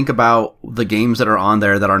think about the games that are on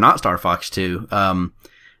there that are not Star Fox 2?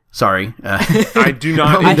 Sorry. I do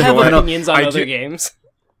not enjoy... I have opinions on other games.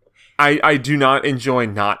 I do not enjoy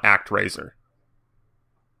not ActRaiser.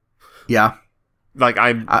 Yeah. Like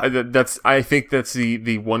I think that's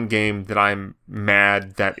the one game that I'm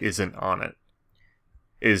mad that isn't on it.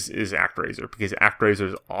 Is ActRaiser, because ActRaiser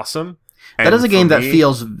is awesome. That is a game that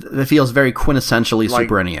feels very quintessentially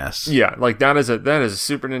Super NES. Yeah, like that is a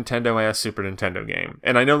Super Nintendo Super Nintendo game.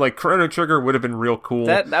 And I know like Chrono Trigger would have been real cool.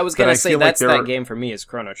 I was gonna say that's that game for me is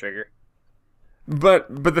Chrono Trigger.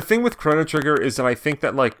 But the thing with Chrono Trigger is that I think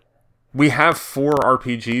that like we have 4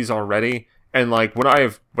 RPGs already, and like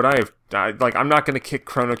I'm not gonna kick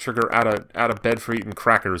Chrono Trigger out of bed for eating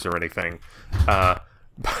crackers or anything.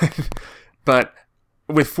 But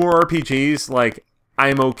with 4 RPGs, like,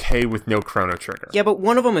 I'm okay with no Chrono Trigger. Yeah, but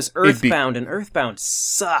one of them is Earthbound, and Earthbound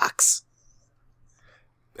sucks.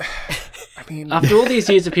 I mean, after all these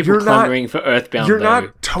years of people clamoring for Earthbound, you're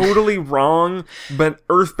not totally wrong. But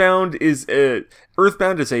Earthbound is a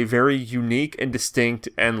very unique and distinct,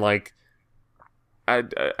 and like, I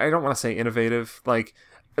don't want to say innovative. Like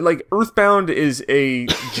Earthbound is a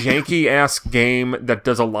janky ass game that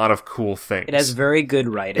does a lot of cool things. It has very good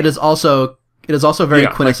writing. It is also very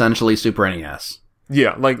quintessentially Super NES.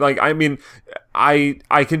 Yeah, like I mean, I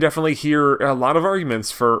can definitely hear a lot of arguments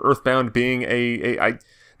for Earthbound being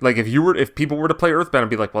if people were to play Earthbound and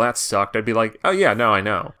be like, well, that sucked, I'd be like, oh yeah, no, I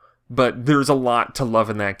know. But there's a lot to love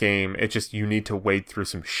in that game. It's just you need to wade through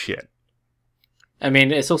some shit. I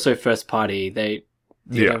mean, it's also first party.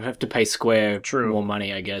 You don't have to pay Square more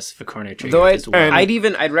money, I guess, for Chrono Trigger. Though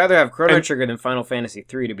I'd rather have Chrono Trigger than Final Fantasy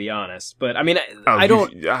 3, to be honest. But I mean, I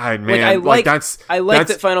like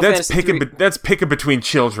that Final Fantasy 3. That's picking between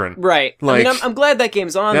children, right? Like, I mean, I'm glad that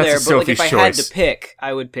game's on there, but like if I had to pick,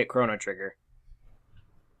 I would pick Chrono Trigger.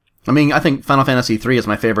 I mean, I think Final Fantasy 3 is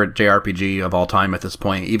my favorite JRPG of all time at this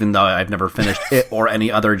point, even though I've never finished it or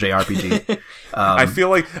any other JRPG. I feel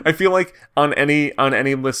like on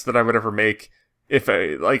any list that I would ever make. If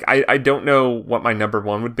I don't know what my number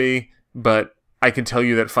 1 would be, but I can tell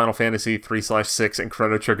you that Final Fantasy 3/6 and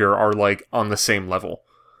Chrono Trigger are like on the same level.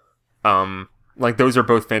 Like those are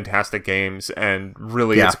both fantastic games, and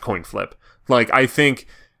really it's a coin flip. Like I think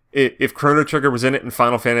if Chrono Trigger was in it and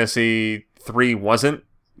Final Fantasy 3 wasn't,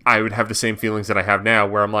 I would have the same feelings that I have now,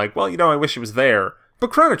 where I'm like, well, I wish it was there,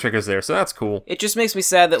 but Chrono Trigger's there, so that's cool. It just makes me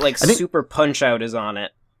sad that Super Punch-Out is on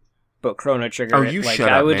it. But Chrono Trigger. Oh, you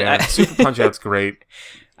shut up, man. Super Punch-Out's great.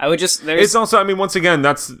 I would just. It's also. I mean, once again,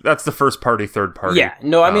 that's the first party, third party. Yeah.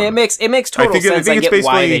 No, I mean, it makes total sense. I get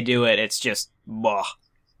why they do it. It's just. Blah.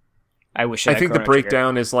 I wish. I think the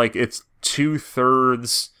breakdown is like it's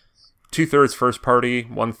 2/3 first party,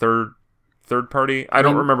 1/3 third party. I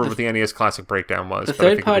don't remember what the NES Classic breakdown was. The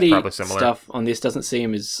third party stuff on this doesn't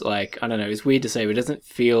seem as like, I don't know. It's weird to say, but it doesn't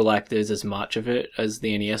feel like there's as much of it as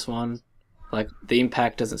the NES one. Like, the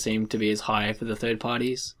impact doesn't seem to be as high for the third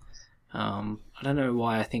parties. I don't know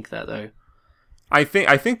why I think that, though. I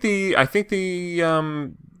think the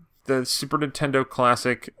Super Nintendo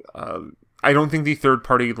Classic, I don't think the third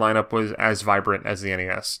party lineup was as vibrant as the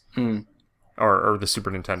NES. Or the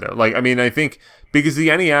Super Nintendo. Like, I mean, I think because the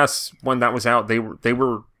NES, when that was out, they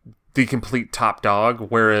were the complete top dog,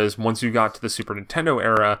 whereas once you got to the Super Nintendo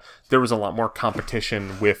era, there was a lot more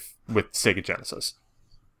competition with Sega Genesis.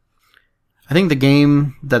 I think the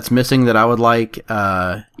game that's missing that I would like,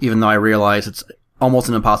 even though I realize it's almost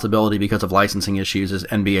an impossibility because of licensing issues, is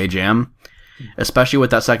NBA Jam. Especially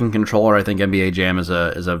with that second controller, I think NBA Jam is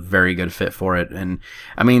a very good fit for it. And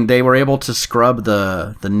I mean, they were able to scrub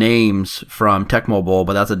the names from Tecmo Bowl,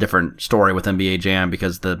 but that's a different story with NBA Jam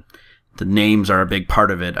because the names are a big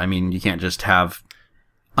part of it. I mean, you can't just have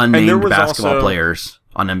unnamed basketball players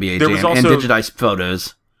on NBA Jam and digitized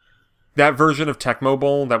photos. That version of Tecmo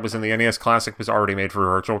Bowl that was in the NES Classic was already made for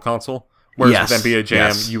Virtual Console. Whereas with NBA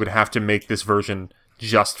Jam, you would have to make this version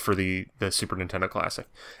just for the Super Nintendo Classic.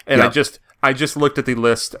 And I just looked at the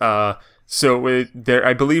list. So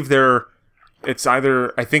I believe I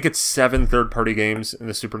think it's 7 third-party games in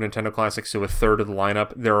the Super Nintendo Classic, so a third of the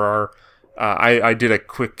lineup. There are I did a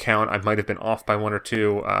quick count. I might have been off by one or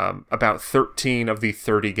two. About 13 of the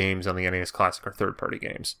 30 games on the NES Classic are third-party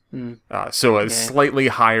games. So a slightly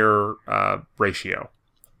higher ratio.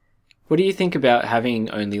 What do you think about having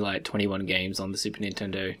only like 21 games on the Super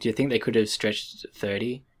Nintendo? Do you think they could have stretched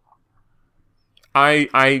 30?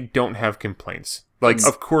 I don't have complaints. Like,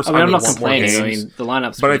 of course, I'm not complaining. I mean, the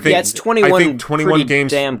lineup's but it's 21 pretty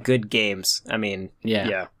games. Damn good games. I mean,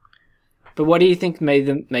 yeah. But what do you think they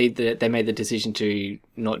made the decision to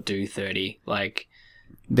not do 30? Like,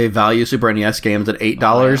 they value Super NES games at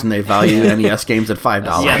 $8, and they value NES games at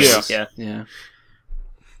 $5. Yeah.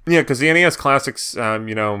 Yeah, because the NES Classics,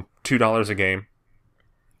 $2 a game.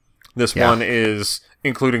 This one is,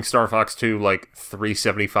 including Star Fox 2, like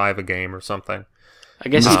 $3.75 a game or something. I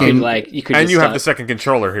guess you could and you have the second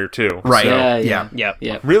controller here too, right? So.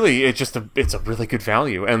 Yeah. Really, it's a really good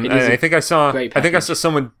value, and I think I saw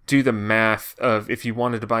someone do the math of if you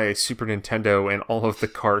wanted to buy a Super Nintendo and all of the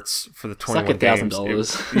carts for the 21 games.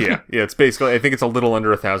 $1,000. It's basically, I think it's a little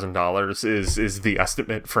under $1,000 is the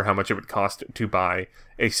estimate for how much it would cost to buy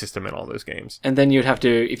a system in all those games. And then you'd have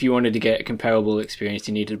to, if you wanted to get a comparable experience,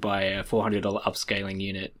 you needed to buy a $400 upscaling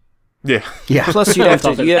unit. Yeah. Plus, you'd have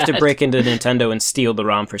to break into Nintendo and steal the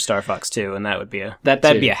ROM for Star Fox 2, and that would be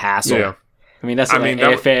that'd be a hassle. Yeah. I mean, that's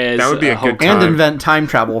airfares. That would be a good time. And invent time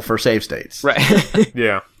travel for save states. Right.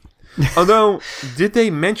 Yeah. Although, did they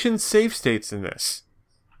mention save states in this?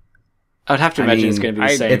 I'd have to imagine it's going to be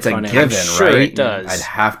the same. It's a given, right? Sure it does. I'd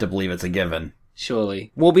have to believe it's a given.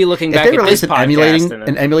 Surely. We'll be looking back at this podcast.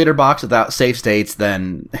 An emulator box without save states,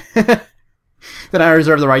 then I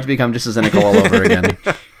reserve the right to become just as cynical all over again.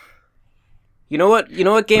 You know what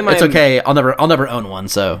game It's okay. I'll never own one,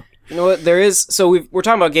 so. You know what, we're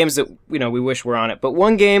talking about games that, we wish were on it, but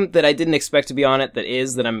one game that I didn't expect to be on it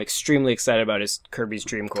that I'm extremely excited about is Kirby's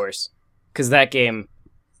Dream Course. Because that game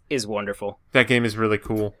is wonderful. That game is really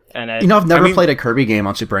cool. And I've never played a Kirby game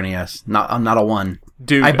on Super NES. Not a one.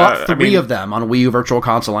 Dude, I bought three of them on Wii U Virtual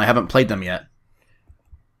Console, and I haven't played them yet.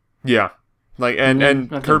 Yeah. And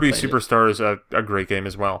Kirby Superstar is a great game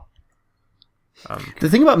as well. The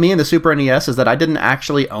thing about me and the Super NES is that I didn't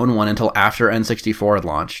actually own one until after N64 had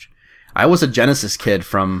launched. I was a Genesis kid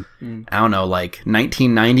from, I don't know, like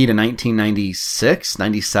 1990 to 1996,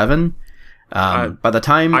 97. By the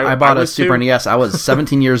time I bought a Super NES, I was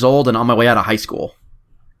 17 years old and on my way out of high school.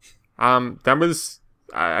 That was,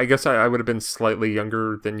 I guess I would have been slightly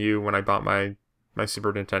younger than you when I bought my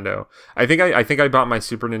Super Nintendo. I think I bought my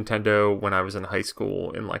Super Nintendo when I was in high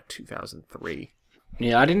school in like 2003.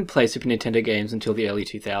 Yeah, I didn't play Super Nintendo games until the early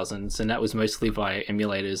 2000s, and that was mostly via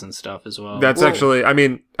emulators and stuff as well. Actually, I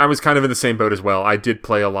mean, I was kind of in the same boat as well. I did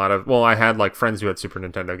play a lot of, I had like friends who had Super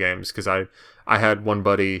Nintendo games, because I had one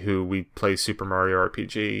buddy who we play Super Mario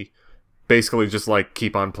RPG, basically just like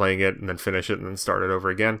keep on playing it and then finish it and then start it over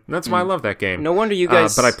again. And that's why I love that game. No wonder you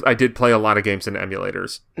guys... but I did play a lot of games in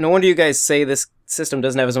emulators. No wonder you guys say this system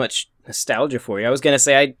doesn't have as much nostalgia for you. I was going to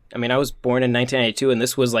say, I was born in 1992, and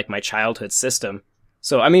this was like my childhood system.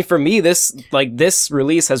 So, I mean, for me, this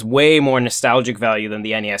release has way more nostalgic value than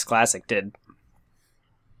the NES Classic did.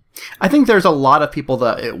 I think there's a lot of people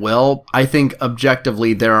that it will. I think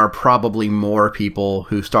objectively there are probably more people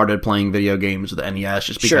who started playing video games with the NES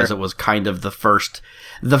just because it was kind of the first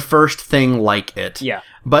thing like it. Yeah.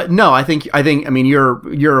 But no, I think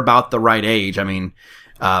you're about the right age. I mean,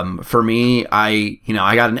 for me, I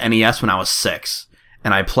got an NES when I was 6.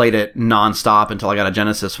 And I played it nonstop until I got a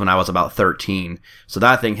Genesis when I was about 13. So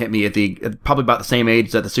that thing hit me at probably about the same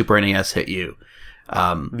age that the Super NES hit you.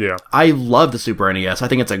 Yeah. I love the Super NES. I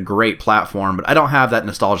think it's a great platform, but I don't have that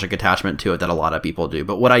nostalgic attachment to it that a lot of people do.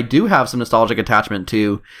 But what I do have some nostalgic attachment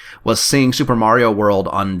to was seeing Super Mario World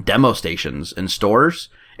on demo stations in stores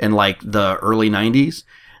in like the early 90s.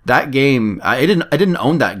 That game, I didn't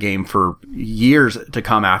own that game for years to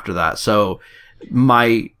come after that. So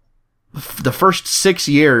the first 6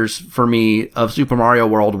 years for me of Super Mario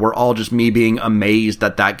World were all just me being amazed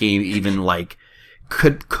that that game even like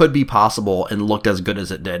could be possible and looked as good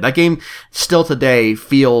as it did. That game still today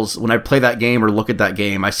feels, when I play that game or look at that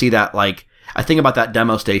game, I see that, like, I think about that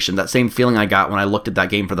demo station, that same feeling I got when I looked at that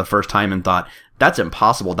game for the first time and thought, that's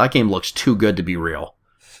impossible. That game looks too good to be real.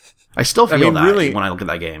 I still feel that really, when I look at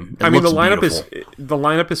that game. The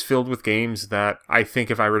lineup is filled with games that I think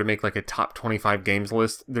if I were to make like a top 25 games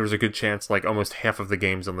list, there's a good chance like almost half of the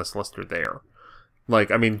games on this list are there. Like,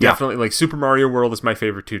 I mean, definitely, like, Super Mario World is my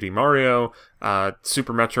favorite 2D Mario.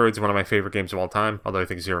 Super Metroid's one of my favorite games of all time, although I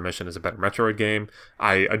think Zero Mission is a better Metroid game.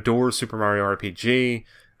 I adore Super Mario RPG.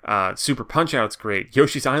 Super Punch-Out's great.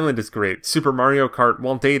 Yoshi's Island is great. Super Mario Kart,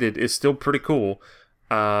 while dated, is still pretty cool.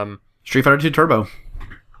 Street Fighter 2 Turbo.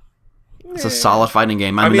 It's a solid fighting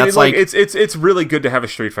game. I mean that's like it's really good to have a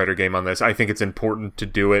Street Fighter game on this. I think it's important to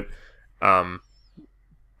do it.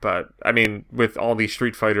 But I mean, with all the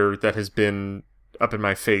Street Fighter that has been up in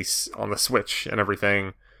my face on the Switch and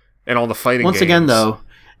everything, and all the fighting Once games. again, though,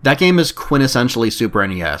 that game is quintessentially Super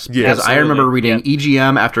NES. Because I remember reading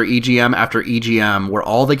EGM after EGM after EGM, where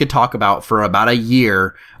all they could talk about for about a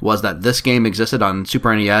year was that this game existed on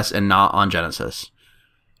Super NES and not on Genesis.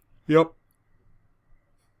 Yep.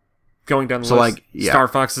 Going down the list, Star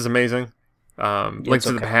Fox is amazing. Link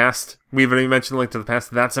to the Past. We haven't even mentioned Link to the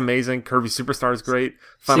Past. That's amazing. Kirby Superstar is great.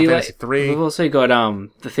 Final Fantasy 3. We've also got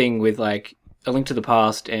the thing with like A Link to the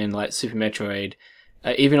Past and like Super Metroid.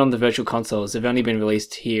 Even on the virtual consoles, they've only been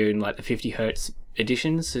released here in like the 50 Hz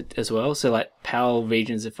editions as well. So like PAL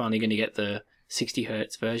regions are finally going to get the 60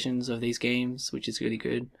 Hz versions of these games, which is really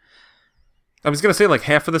good. I was going to say like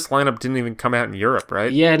half of this lineup didn't even come out in Europe,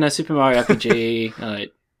 right? Yeah, no, Super Mario RPG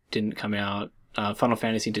didn't come out. Final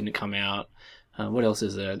Fantasy didn't come out. What else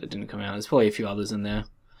is there that didn't come out? There's probably a few others in there.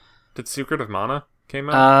 Did Secret of Mana came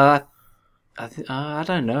out? I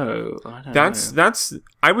don't know. That's.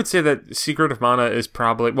 I would say that Secret of Mana is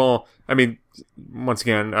probably. Well, I mean, once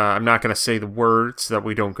again, I'm not going to say the words so that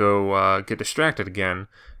we don't go get distracted again.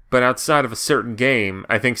 But outside of a certain game,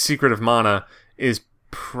 I think Secret of Mana is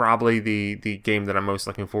probably the game that I'm most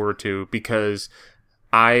looking forward to because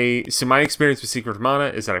so my experience with Secret of Mana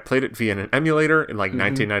is that I played it via an emulator in like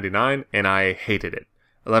 1999 and I hated it.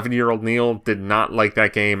 11-year-old Neil did not like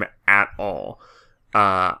that game at all.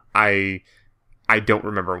 I don't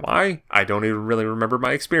remember why. I don't even really remember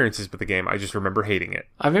my experiences with the game. I just remember hating it.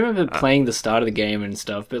 I remember playing the start of the game and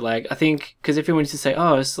stuff, but like I think because everyone used to say,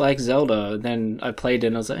 "Oh, it's like Zelda," then I played it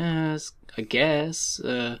and I was like, I guess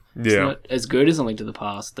it's not as good as A Link to the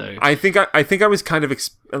Past, though. I think I was kind of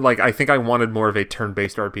I think I wanted more of a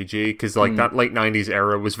turn-based RPG because like that late '90s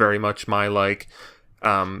era was very much my like.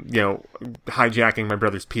 Hijacking my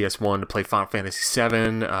brother's PS1 to play Final Fantasy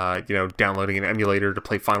VII, downloading an emulator to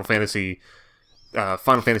play Final Fantasy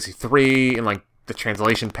 3 and like the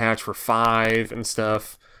translation patch for 5 and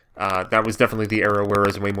stuff. That was definitely the era where I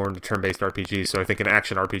was way more into turn-based RPGs, so I think an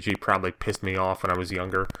action RPG probably pissed me off when I was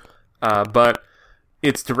younger. But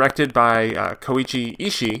it's directed by Koichi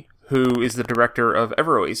Ishii, who is the director of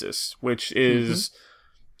Ever Oasis, which is,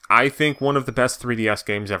 I think, one of the best 3DS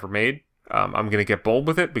games ever made. I'm going to get bold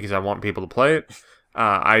with it because I want people to play it.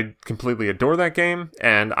 I completely adore that game,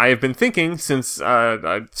 and I have been thinking since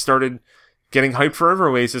I started getting hyped for Ever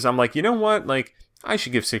Oasis, I'm like, you know what? Like, I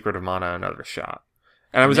should give Secret of Mana another shot.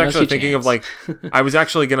 And I was actually thinking of like, I was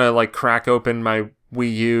actually going to like crack open my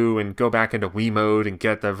Wii U and go back into Wii mode and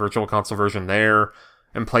get the Virtual Console version there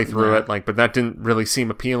and play through it. Like, but that didn't really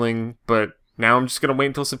seem appealing. But now I'm just going to wait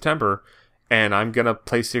until September, and I'm going to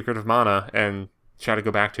play Secret of Mana and try to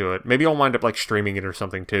go back to it. Maybe I'll wind up like streaming it or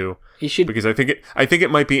something too. You should, because I think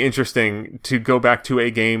it might be interesting to go back to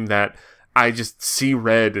a game that I just see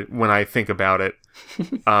red when I think about it,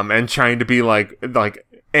 and trying to be like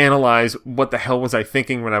analyze what the hell was I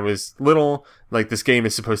thinking when I was little. Like, this game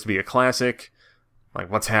is supposed to be a classic. Like,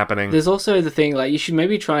 what's happening? There's also the thing, like, you should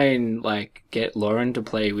maybe try and like get Lauren to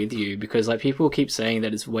play with you, because like people keep saying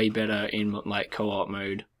that it's way better in like co-op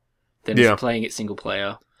mode than playing it single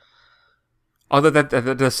player. Although that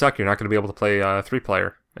does suck. You're not going to be able to play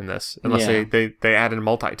 3-player in this unless they add in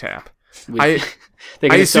multi-tap. I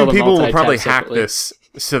assume people will probably hack this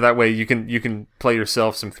so that way you can play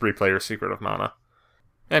yourself some 3-player Secret of Mana.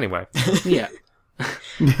 Anyway. Yeah.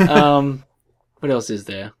 What else is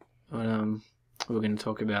there? We're going to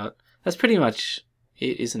talk about. That's pretty much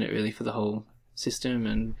it, isn't it? Really, for the whole system.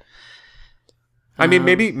 And I mean,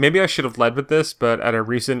 maybe I should have led with this, but at a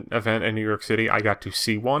recent event in New York City, I got to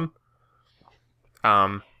see one.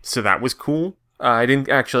 So that was cool. I didn't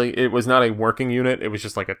actually. It was not a working unit. It was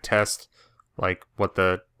just like a test, like what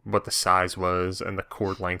the size was and the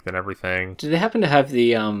cord length and everything. Did they happen to have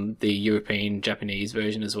the European Japanese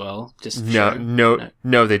version as well? Just no,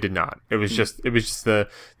 they did not. It was just the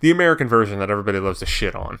American version that everybody loves to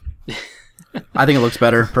shit on. I think it looks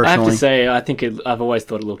better personally. I have to say, I've always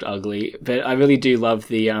thought it looked ugly, but I really do love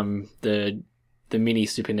the mini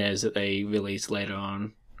Super NES that they released later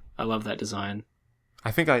on. I love that design. I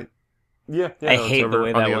think I hate the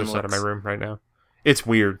way that on the one other side of looks. my room right now. It's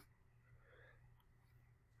weird.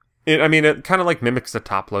 It kind of like mimics the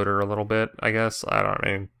top loader a little bit, I guess.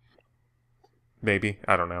 Maybe.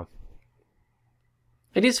 I don't know.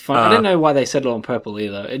 It is fun. I don't know why they settled on purple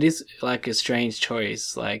either. It is like a strange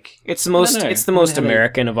choice. Like, it's the most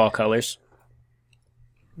American of all colors.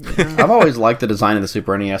 I've always liked the design of the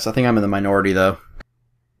Super NES. I think I'm in the minority though.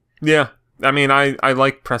 Yeah. I mean, I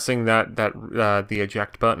like pressing that the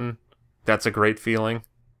eject button that's a great feeling.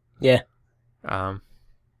 Yeah. One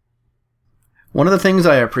of the things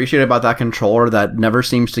I appreciate about that controller that never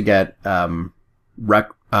seems to get replicated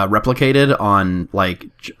on like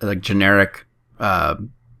generic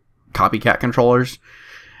copycat controllers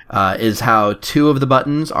is how two of the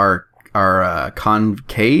buttons are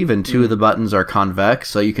concave and two of the buttons are convex,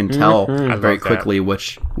 so you can tell very quickly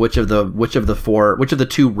which of the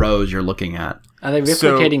two rows you're looking at. Are they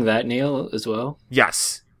replicating that, Neil, as well?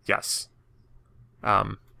 Yes.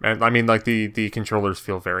 And I mean, like the controllers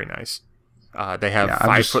feel very nice. They have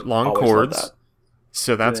 5-foot long cords,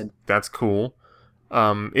 so that's cool.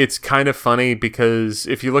 It's kind of funny because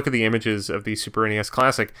if you look at the images of the Super NES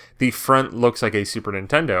Classic, the front looks like a Super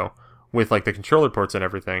Nintendo with like the controller ports and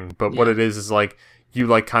everything. But what it is like you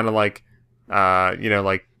like kind of like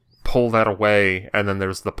like pull that away, and then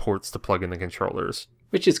there's the ports to plug in the controllers,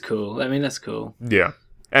 which is cool. I mean, that's cool. Yeah,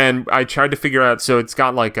 and I tried to figure out. So it's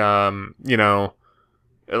got like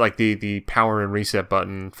like the power and reset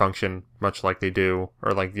button function, much like they do,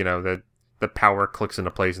 or like the power clicks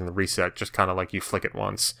into place and the reset just kind of like you flick it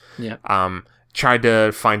once. Yeah. Tried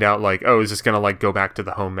to find out like, is this gonna like go back to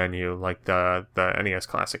the home menu like the NES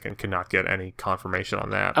Classic, and could not get any confirmation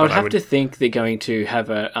on that. I would have to think they're going to have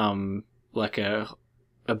a like a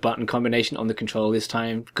button combination on the controller this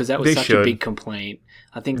time, because that was such a big complaint.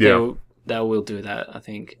 I think they will do that. I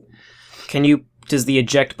think. Does the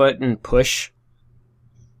eject button push?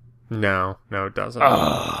 No, it doesn't.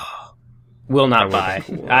 Will not buy.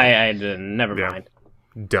 I never mind.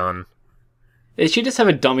 Done. They should just have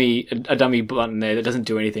a dummy button there that doesn't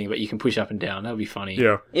do anything, but you can push up and down. That would be funny.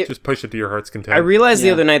 Yeah, just push it to your heart's content. I realized the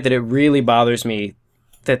other night that it really bothers me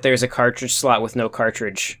that there's a cartridge slot with no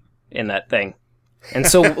cartridge in that thing. And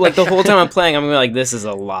so, like, the whole time I'm playing, I'm like, this is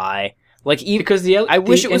a lie. Like, because the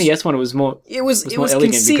NES one was more. It was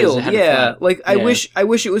concealed. Yeah, like I wish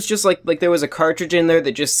it was just like there was a cartridge in there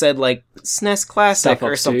that just said like SNES Classic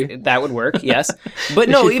or something. That would work. Yes, but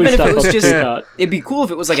no. Even if it was just, it'd be cool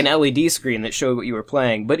if it was like an LED screen that showed what you were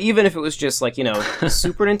playing. But even if it was just like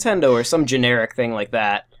Super Nintendo or some generic thing like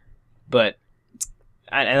that. But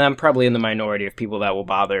and I'm probably in the minority of people that will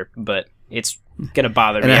bother, but it's gonna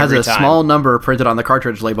bother me. And it has every a time. small number printed on the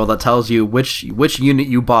cartridge label that tells you which unit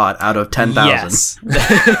you bought out of 10,000. Yes.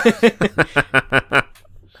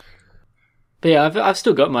 But yeah, I've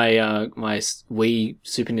still got my my Wii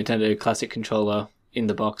Super Nintendo Classic controller in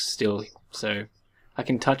the box still, so I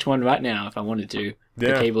can touch one right now if I wanted to.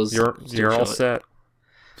 Yeah, the cables you're all set.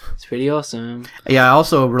 It's pretty awesome. Yeah, I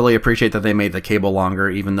also really appreciate that they made the cable longer,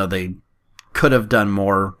 even though they could have done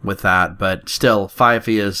more with that. But still, 5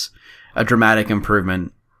 is a dramatic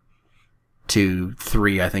improvement to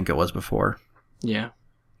 3, I think it was before. Yeah.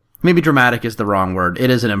 Maybe dramatic is the wrong word. It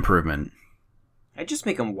is an improvement. I just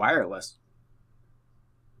make them wireless.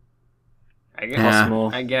 I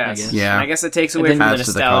guess. Yeah. I guess it takes away from the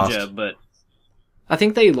nostalgia, but I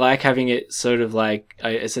think they like having it sort of like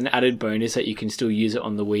it's an added bonus that you can still use it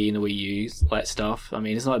on the Wii and the Wii U like stuff. I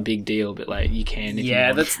mean, it's not a big deal, but like you can. If you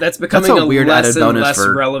want. That's becoming a weird added bonus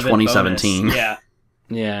for relevant 2017. Bonus. Yeah.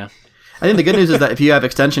 Yeah. I think the good news is that if you have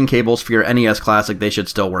extension cables for your NES Classic, they should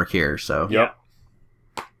still work here. So. Yep.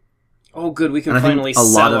 Oh, good. We can finally sell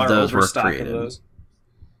lot of those were created. Of those.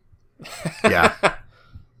 Yeah.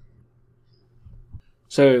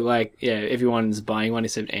 So, like, yeah, everyone's buying one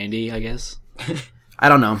except Andy, I guess. I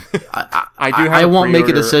don't know. I won't make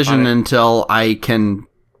a decision until I can.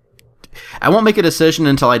 I won't make a decision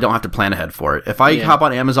until I don't have to plan ahead for it. If I hop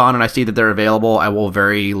on Amazon and I see that they're available, I will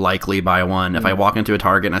very likely buy one. If I walk into a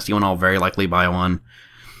Target and I see one, I'll very likely buy one.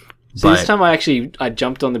 So this time I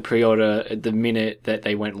jumped on the pre-order at the minute that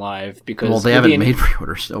they went live because they haven't made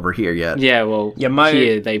pre-orders over here yet. Yeah, well,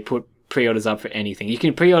 here they put pre-orders up for anything. You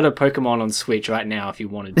can pre-order Pokemon on Switch right now if you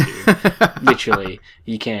wanted to. Literally,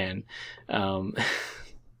 you can.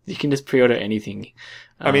 You can just pre-order anything.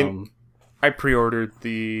 I mean, I pre-ordered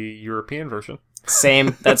the European version.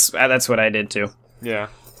 Same. That's what I did too. Yeah,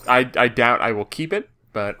 I doubt I will keep it,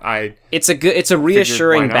 but it's a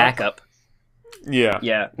reassuring backup. Yeah.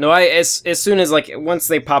 Yeah. No, as soon as once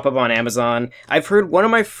they pop up on Amazon, I've heard one of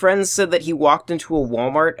my friends said that he walked into a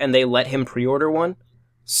Walmart and they let him pre-order one.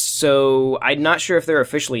 So I'm not sure if they're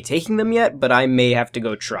officially taking them yet, but I may have to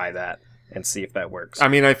go try that and see if that works. I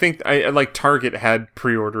mean, I think Target had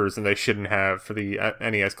pre-orders and they shouldn't have for the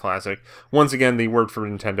NES Classic. Once again, the word for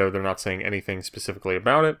Nintendo, they're not saying anything specifically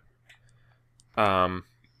about it. But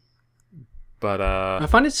I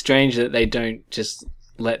find it strange that they don't just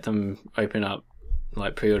let them open up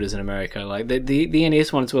pre-orders in America. Like the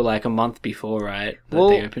NES ones were like a month before, right? That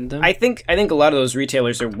they opened them. I think a lot of those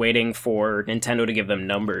retailers are waiting for Nintendo to give them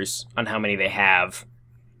numbers on how many they have.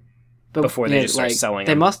 before they just start selling them.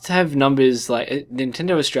 They them. must have numbers, like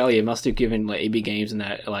Nintendo Australia must have given like EB Games and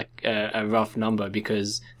that like a rough number,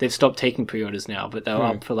 because they've stopped taking pre-orders now, but they were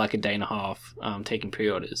up for like a day and a half taking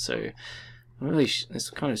pre-orders. So really, it's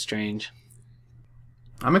kind of strange.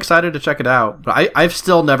 I'm excited to check it out, but I've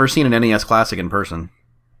still never seen an NES Classic in person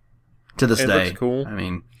to this day. Looks cool. I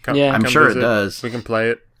mean, Yeah. I'm sure it does. We can play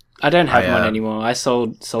it. I don't have one anymore. I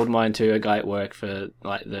sold mine to a guy at work for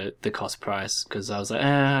like the cost price, because I was like,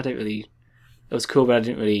 I don't really. It was cool, but I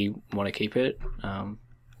didn't really want to keep it.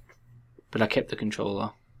 But I kept the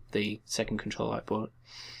controller, the second controller I bought.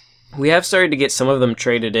 We have started to get some of them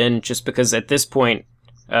traded in, just because at this point,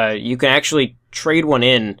 you can actually trade one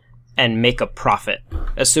in and make a profit.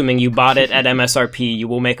 Assuming you bought it at MSRP, you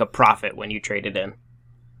will make a profit when you trade it in.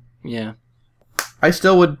 Yeah. I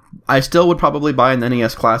still would probably buy an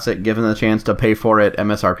NES Classic given the chance to pay for it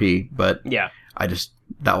MSRP, but yeah,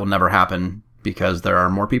 that will never happen because there are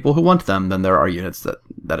more people who want them than there are units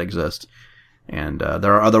that exist, and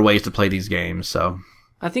there are other ways to play these games. So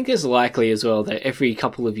I think it's likely as well that every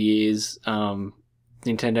couple of years,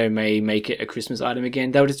 Nintendo may make it a Christmas item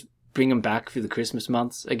again. They'll just bring them back for the Christmas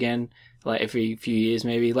months again, like every few years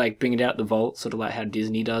maybe, like bring it out the vault, sort of like how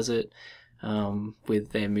Disney does it.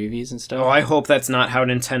 With their movies and stuff. Oh, I hope that's not how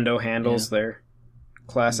Nintendo handles their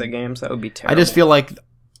classic games. That would be terrible.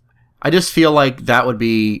 I just feel like that would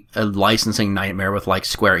be a licensing nightmare with like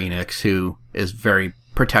Square Enix, who is very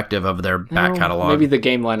protective of their back catalog. Maybe the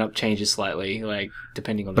game lineup changes slightly, like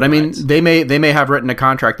depending on. But I mean, they may have written a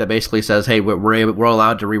contract that basically says, "Hey, we're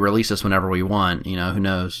allowed to re-release this whenever we want." You know, who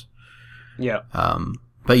knows? Yeah.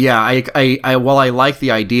 But yeah, I while I like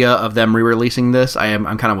the idea of them re-releasing this, I'm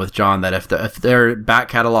kind of with John that if their back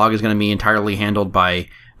catalog is going to be entirely handled by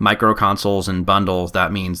micro consoles and bundles,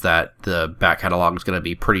 that means that the back catalog is going to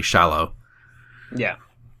be pretty shallow. Yeah,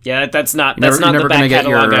 that's not the back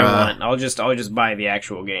catalog I want. I'll just buy the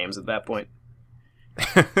actual games at that point.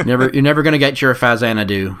 You're never going to get your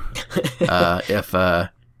Fazanadu if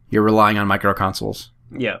you're relying on micro consoles.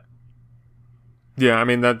 Yeah. Yeah, I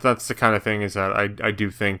mean that's the kind of thing is that I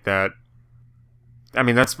do think that. I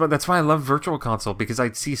mean that's why I love Virtual Console, because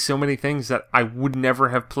I see so many things that I would never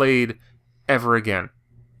have played ever again.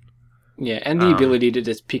 Yeah, and the ability to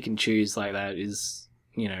just pick and choose like that is,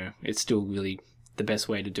 it's still really the best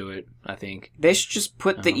way to do it, I think. They should just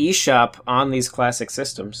put the eShop on these classic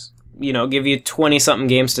systems. Give you 20-something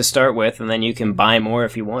games to start with, and then you can buy more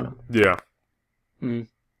if you want them. Yeah. Mm.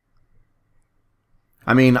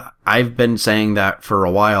 I mean, I've been saying that for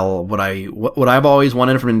a while. What I've always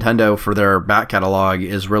wanted from Nintendo for their back catalog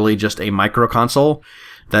is really just a micro console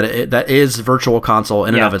that is Virtual Console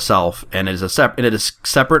in and of itself, and it is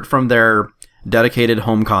separate from their dedicated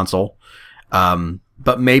home console,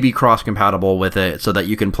 but maybe cross compatible with it so that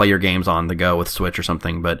you can play your games on the go with Switch or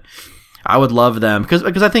something. But I would love them because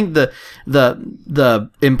I think the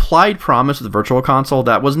implied promise of the Virtual Console,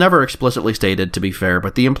 that was never explicitly stated, to be fair,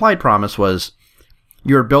 but the implied promise was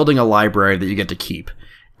you're building a library that you get to keep.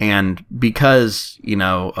 And because,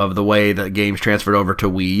 of the way that games transferred over to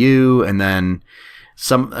Wii U, and then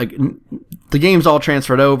the games all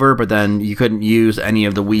transferred over, but then you couldn't use any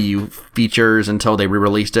of the Wii U features until they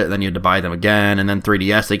re-released it, and then you had to buy them again, and then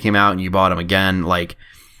 3DS, they came out and you bought them again. Like,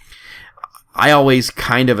 I always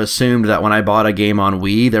kind of assumed that when I bought a game on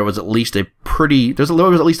Wii, there was at least a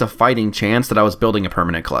fighting chance that I was building a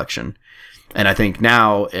permanent collection. And I think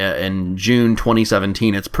now, in June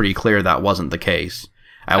 2017, it's pretty clear that wasn't the case.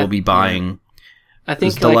 I will be buying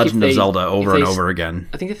The Legend of Zelda over and over again.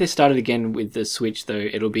 I think if they started again with the Switch, though,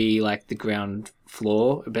 it'll be like the ground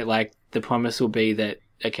floor. But like the promise will be that,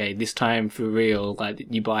 okay, this time for real, like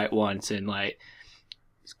you buy it once, and like,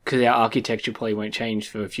 because our architecture probably won't change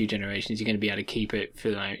for a few generations, you're going to be able to keep it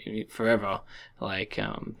for forever,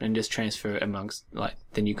 and just transfer it amongst like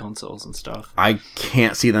the new consoles and stuff. I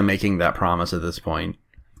can't see them making that promise at this point,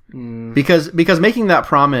 because making that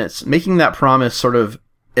promise sort of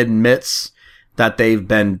admits that they've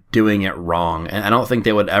been doing it wrong, and I don't think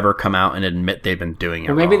they would ever come out and admit they've been doing it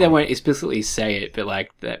wrong. Maybe they won't explicitly say it, but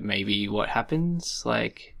like that may be what happens.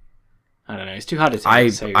 Like, I don't know. It's too hard to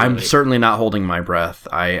say. Really. I'm certainly not holding my breath.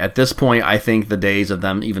 At this point, I think the days of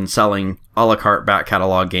them even selling a la carte back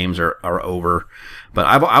catalog games are over. But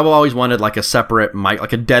I've always wanted like a separate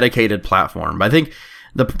like a dedicated platform. But I think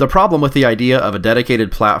the problem with the idea of a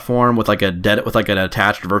dedicated platform with like an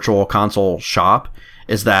attached Virtual Console shop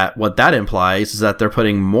is that what that implies is that they're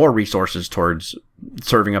putting more resources towards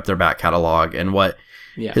serving up their back catalog, and what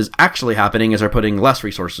is actually happening is they're putting less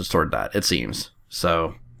resources toward that, it seems.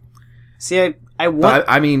 So, see, I want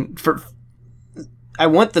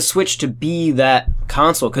the Switch to be that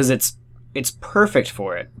console, because it's it's perfect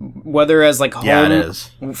for it. Whether as like home, it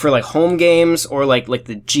is for like home games or like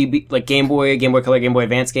the GB, like Game Boy Color, Game Boy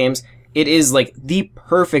Advance games. It is like the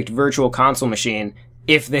perfect virtual console machine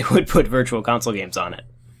if they would put virtual console games on it.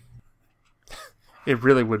 It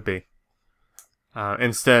really would be.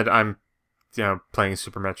 Instead, I'm playing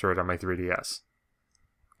Super Metroid on my 3DS.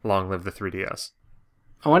 Long live the 3DS.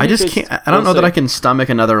 I just can't. I don't know that I can stomach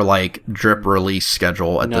another like drip release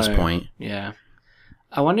schedule at this point. Yeah,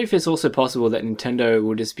 I wonder if it's also possible that Nintendo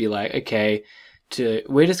will just be like, okay,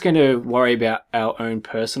 we're just going to worry about our own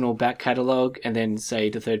personal back catalog, and then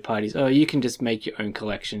say to third parties, oh, you can just make your own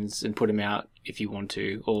collections and put them out if you want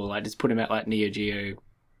to, or like just put them out like Neo Geo.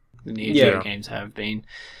 The Neo Geo games have been,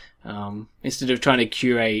 instead of trying to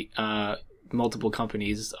curate multiple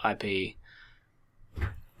companies' IP.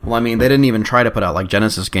 Well, I mean, they didn't even try to put out like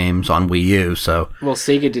Genesis games on Wii U, so... Well,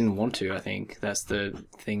 Sega didn't want to, I think. That's the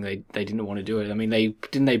thing, they didn't want to do it. I mean,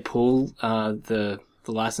 didn't they pull the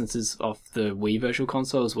licenses off the Wii Virtual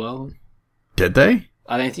Console as well? Did they?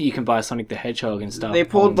 I don't think you can buy Sonic the Hedgehog and stuff. They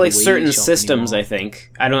pulled like certain systems, anymore. I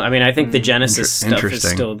think. I think the Genesis stuff is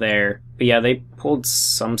still there. But yeah, they pulled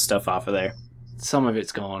some stuff off of there. Some of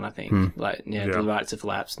it's gone, I think. The rights have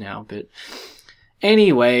lapsed now, but...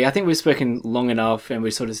 Anyway, I think we've spoken long enough and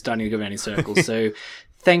we're sort of starting to go around in circles. So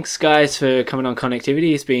thanks, guys, for coming on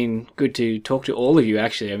Connectivity. It's been good to talk to all of you,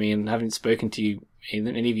 actually. I mean, I haven't spoken to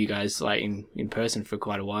any of you guys like in person for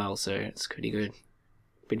quite a while, so it's pretty good.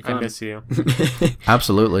 Been fun. I miss you.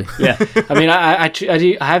 Absolutely. Yeah. I mean,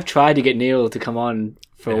 I have tried to get Neil to come on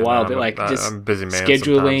for a while, but like just I'm a busy man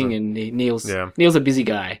scheduling and Neil's a busy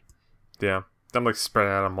guy. Yeah. I'm like spread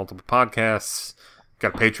out on multiple podcasts.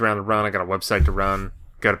 Got a Patreon to run. I got a website to run.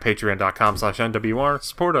 Go to patreon.com/NWR.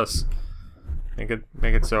 Support us. Make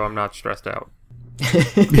it so I'm not stressed out.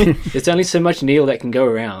 There's only so much Neil that can go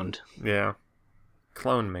around. Yeah.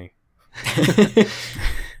 Clone me.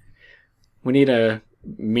 We need a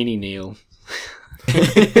mini Neil.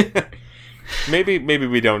 Maybe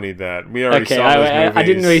we don't need that. We already saw those movies. I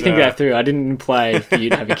didn't really think that through. I didn't imply for you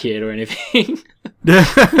to have a kid or anything.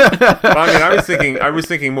 I mean, I was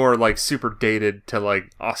thinking more like super dated to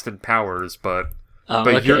like Austin Powers, but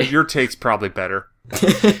your take's probably better.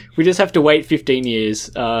 We just have to wait 15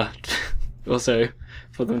 years, also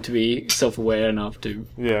for them to be self-aware enough to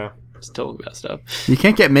talk about stuff. You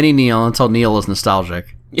can't get mini Neil until Neil is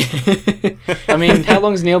nostalgic. I mean, how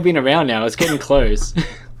long's Neil been around now? It's getting close.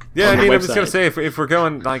 Yeah, I mean, I was gonna say if we're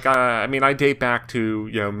going like, I mean, I date back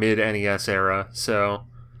to mid NES era, so.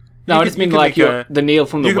 No, I just mean like the Neil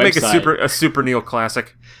from the website. You can make a super Neil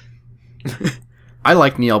classic. I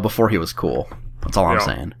like Neil before he was cool. That's all I'm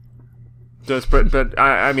saying. But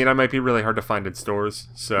I mean, I might be really hard to find in stores.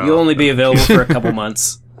 So you'll only be available for a couple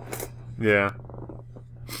months. Yeah,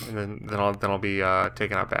 and then I'll be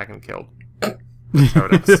taken out back and killed. That's how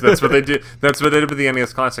it is. That's what they do. That's what they did with the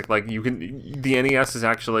NES Classic. Like the NES is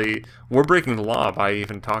actually, we're breaking the law by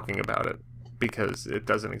even talking about it because it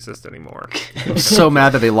doesn't exist anymore. I'm so mad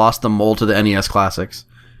that they lost the mold to the NES Classics.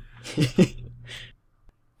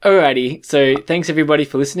 Alrighty, so thanks everybody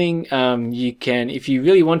for listening. You can, if you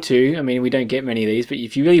really want to, I mean, we don't get many of these, but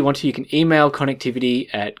if you really want to, you can email connectivity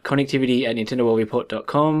at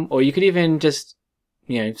NintendoWorldReport.com, or you could even just,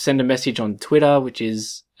 send a message on Twitter, which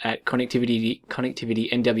is at connectivity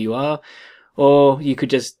NWR, or you could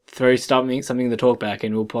just throw something in the talkback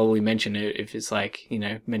and we'll probably mention it if it's like,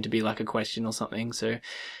 meant to be like a question or something. So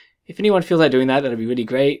if anyone feels like doing that, that'd be really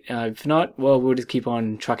great. If not, well, we'll just keep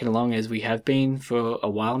on trucking along as we have been for a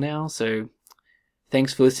while now. So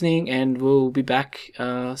thanks for listening, and we'll be back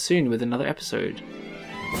soon with another episode.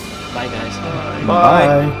 Bye, guys.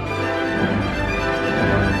 Bye.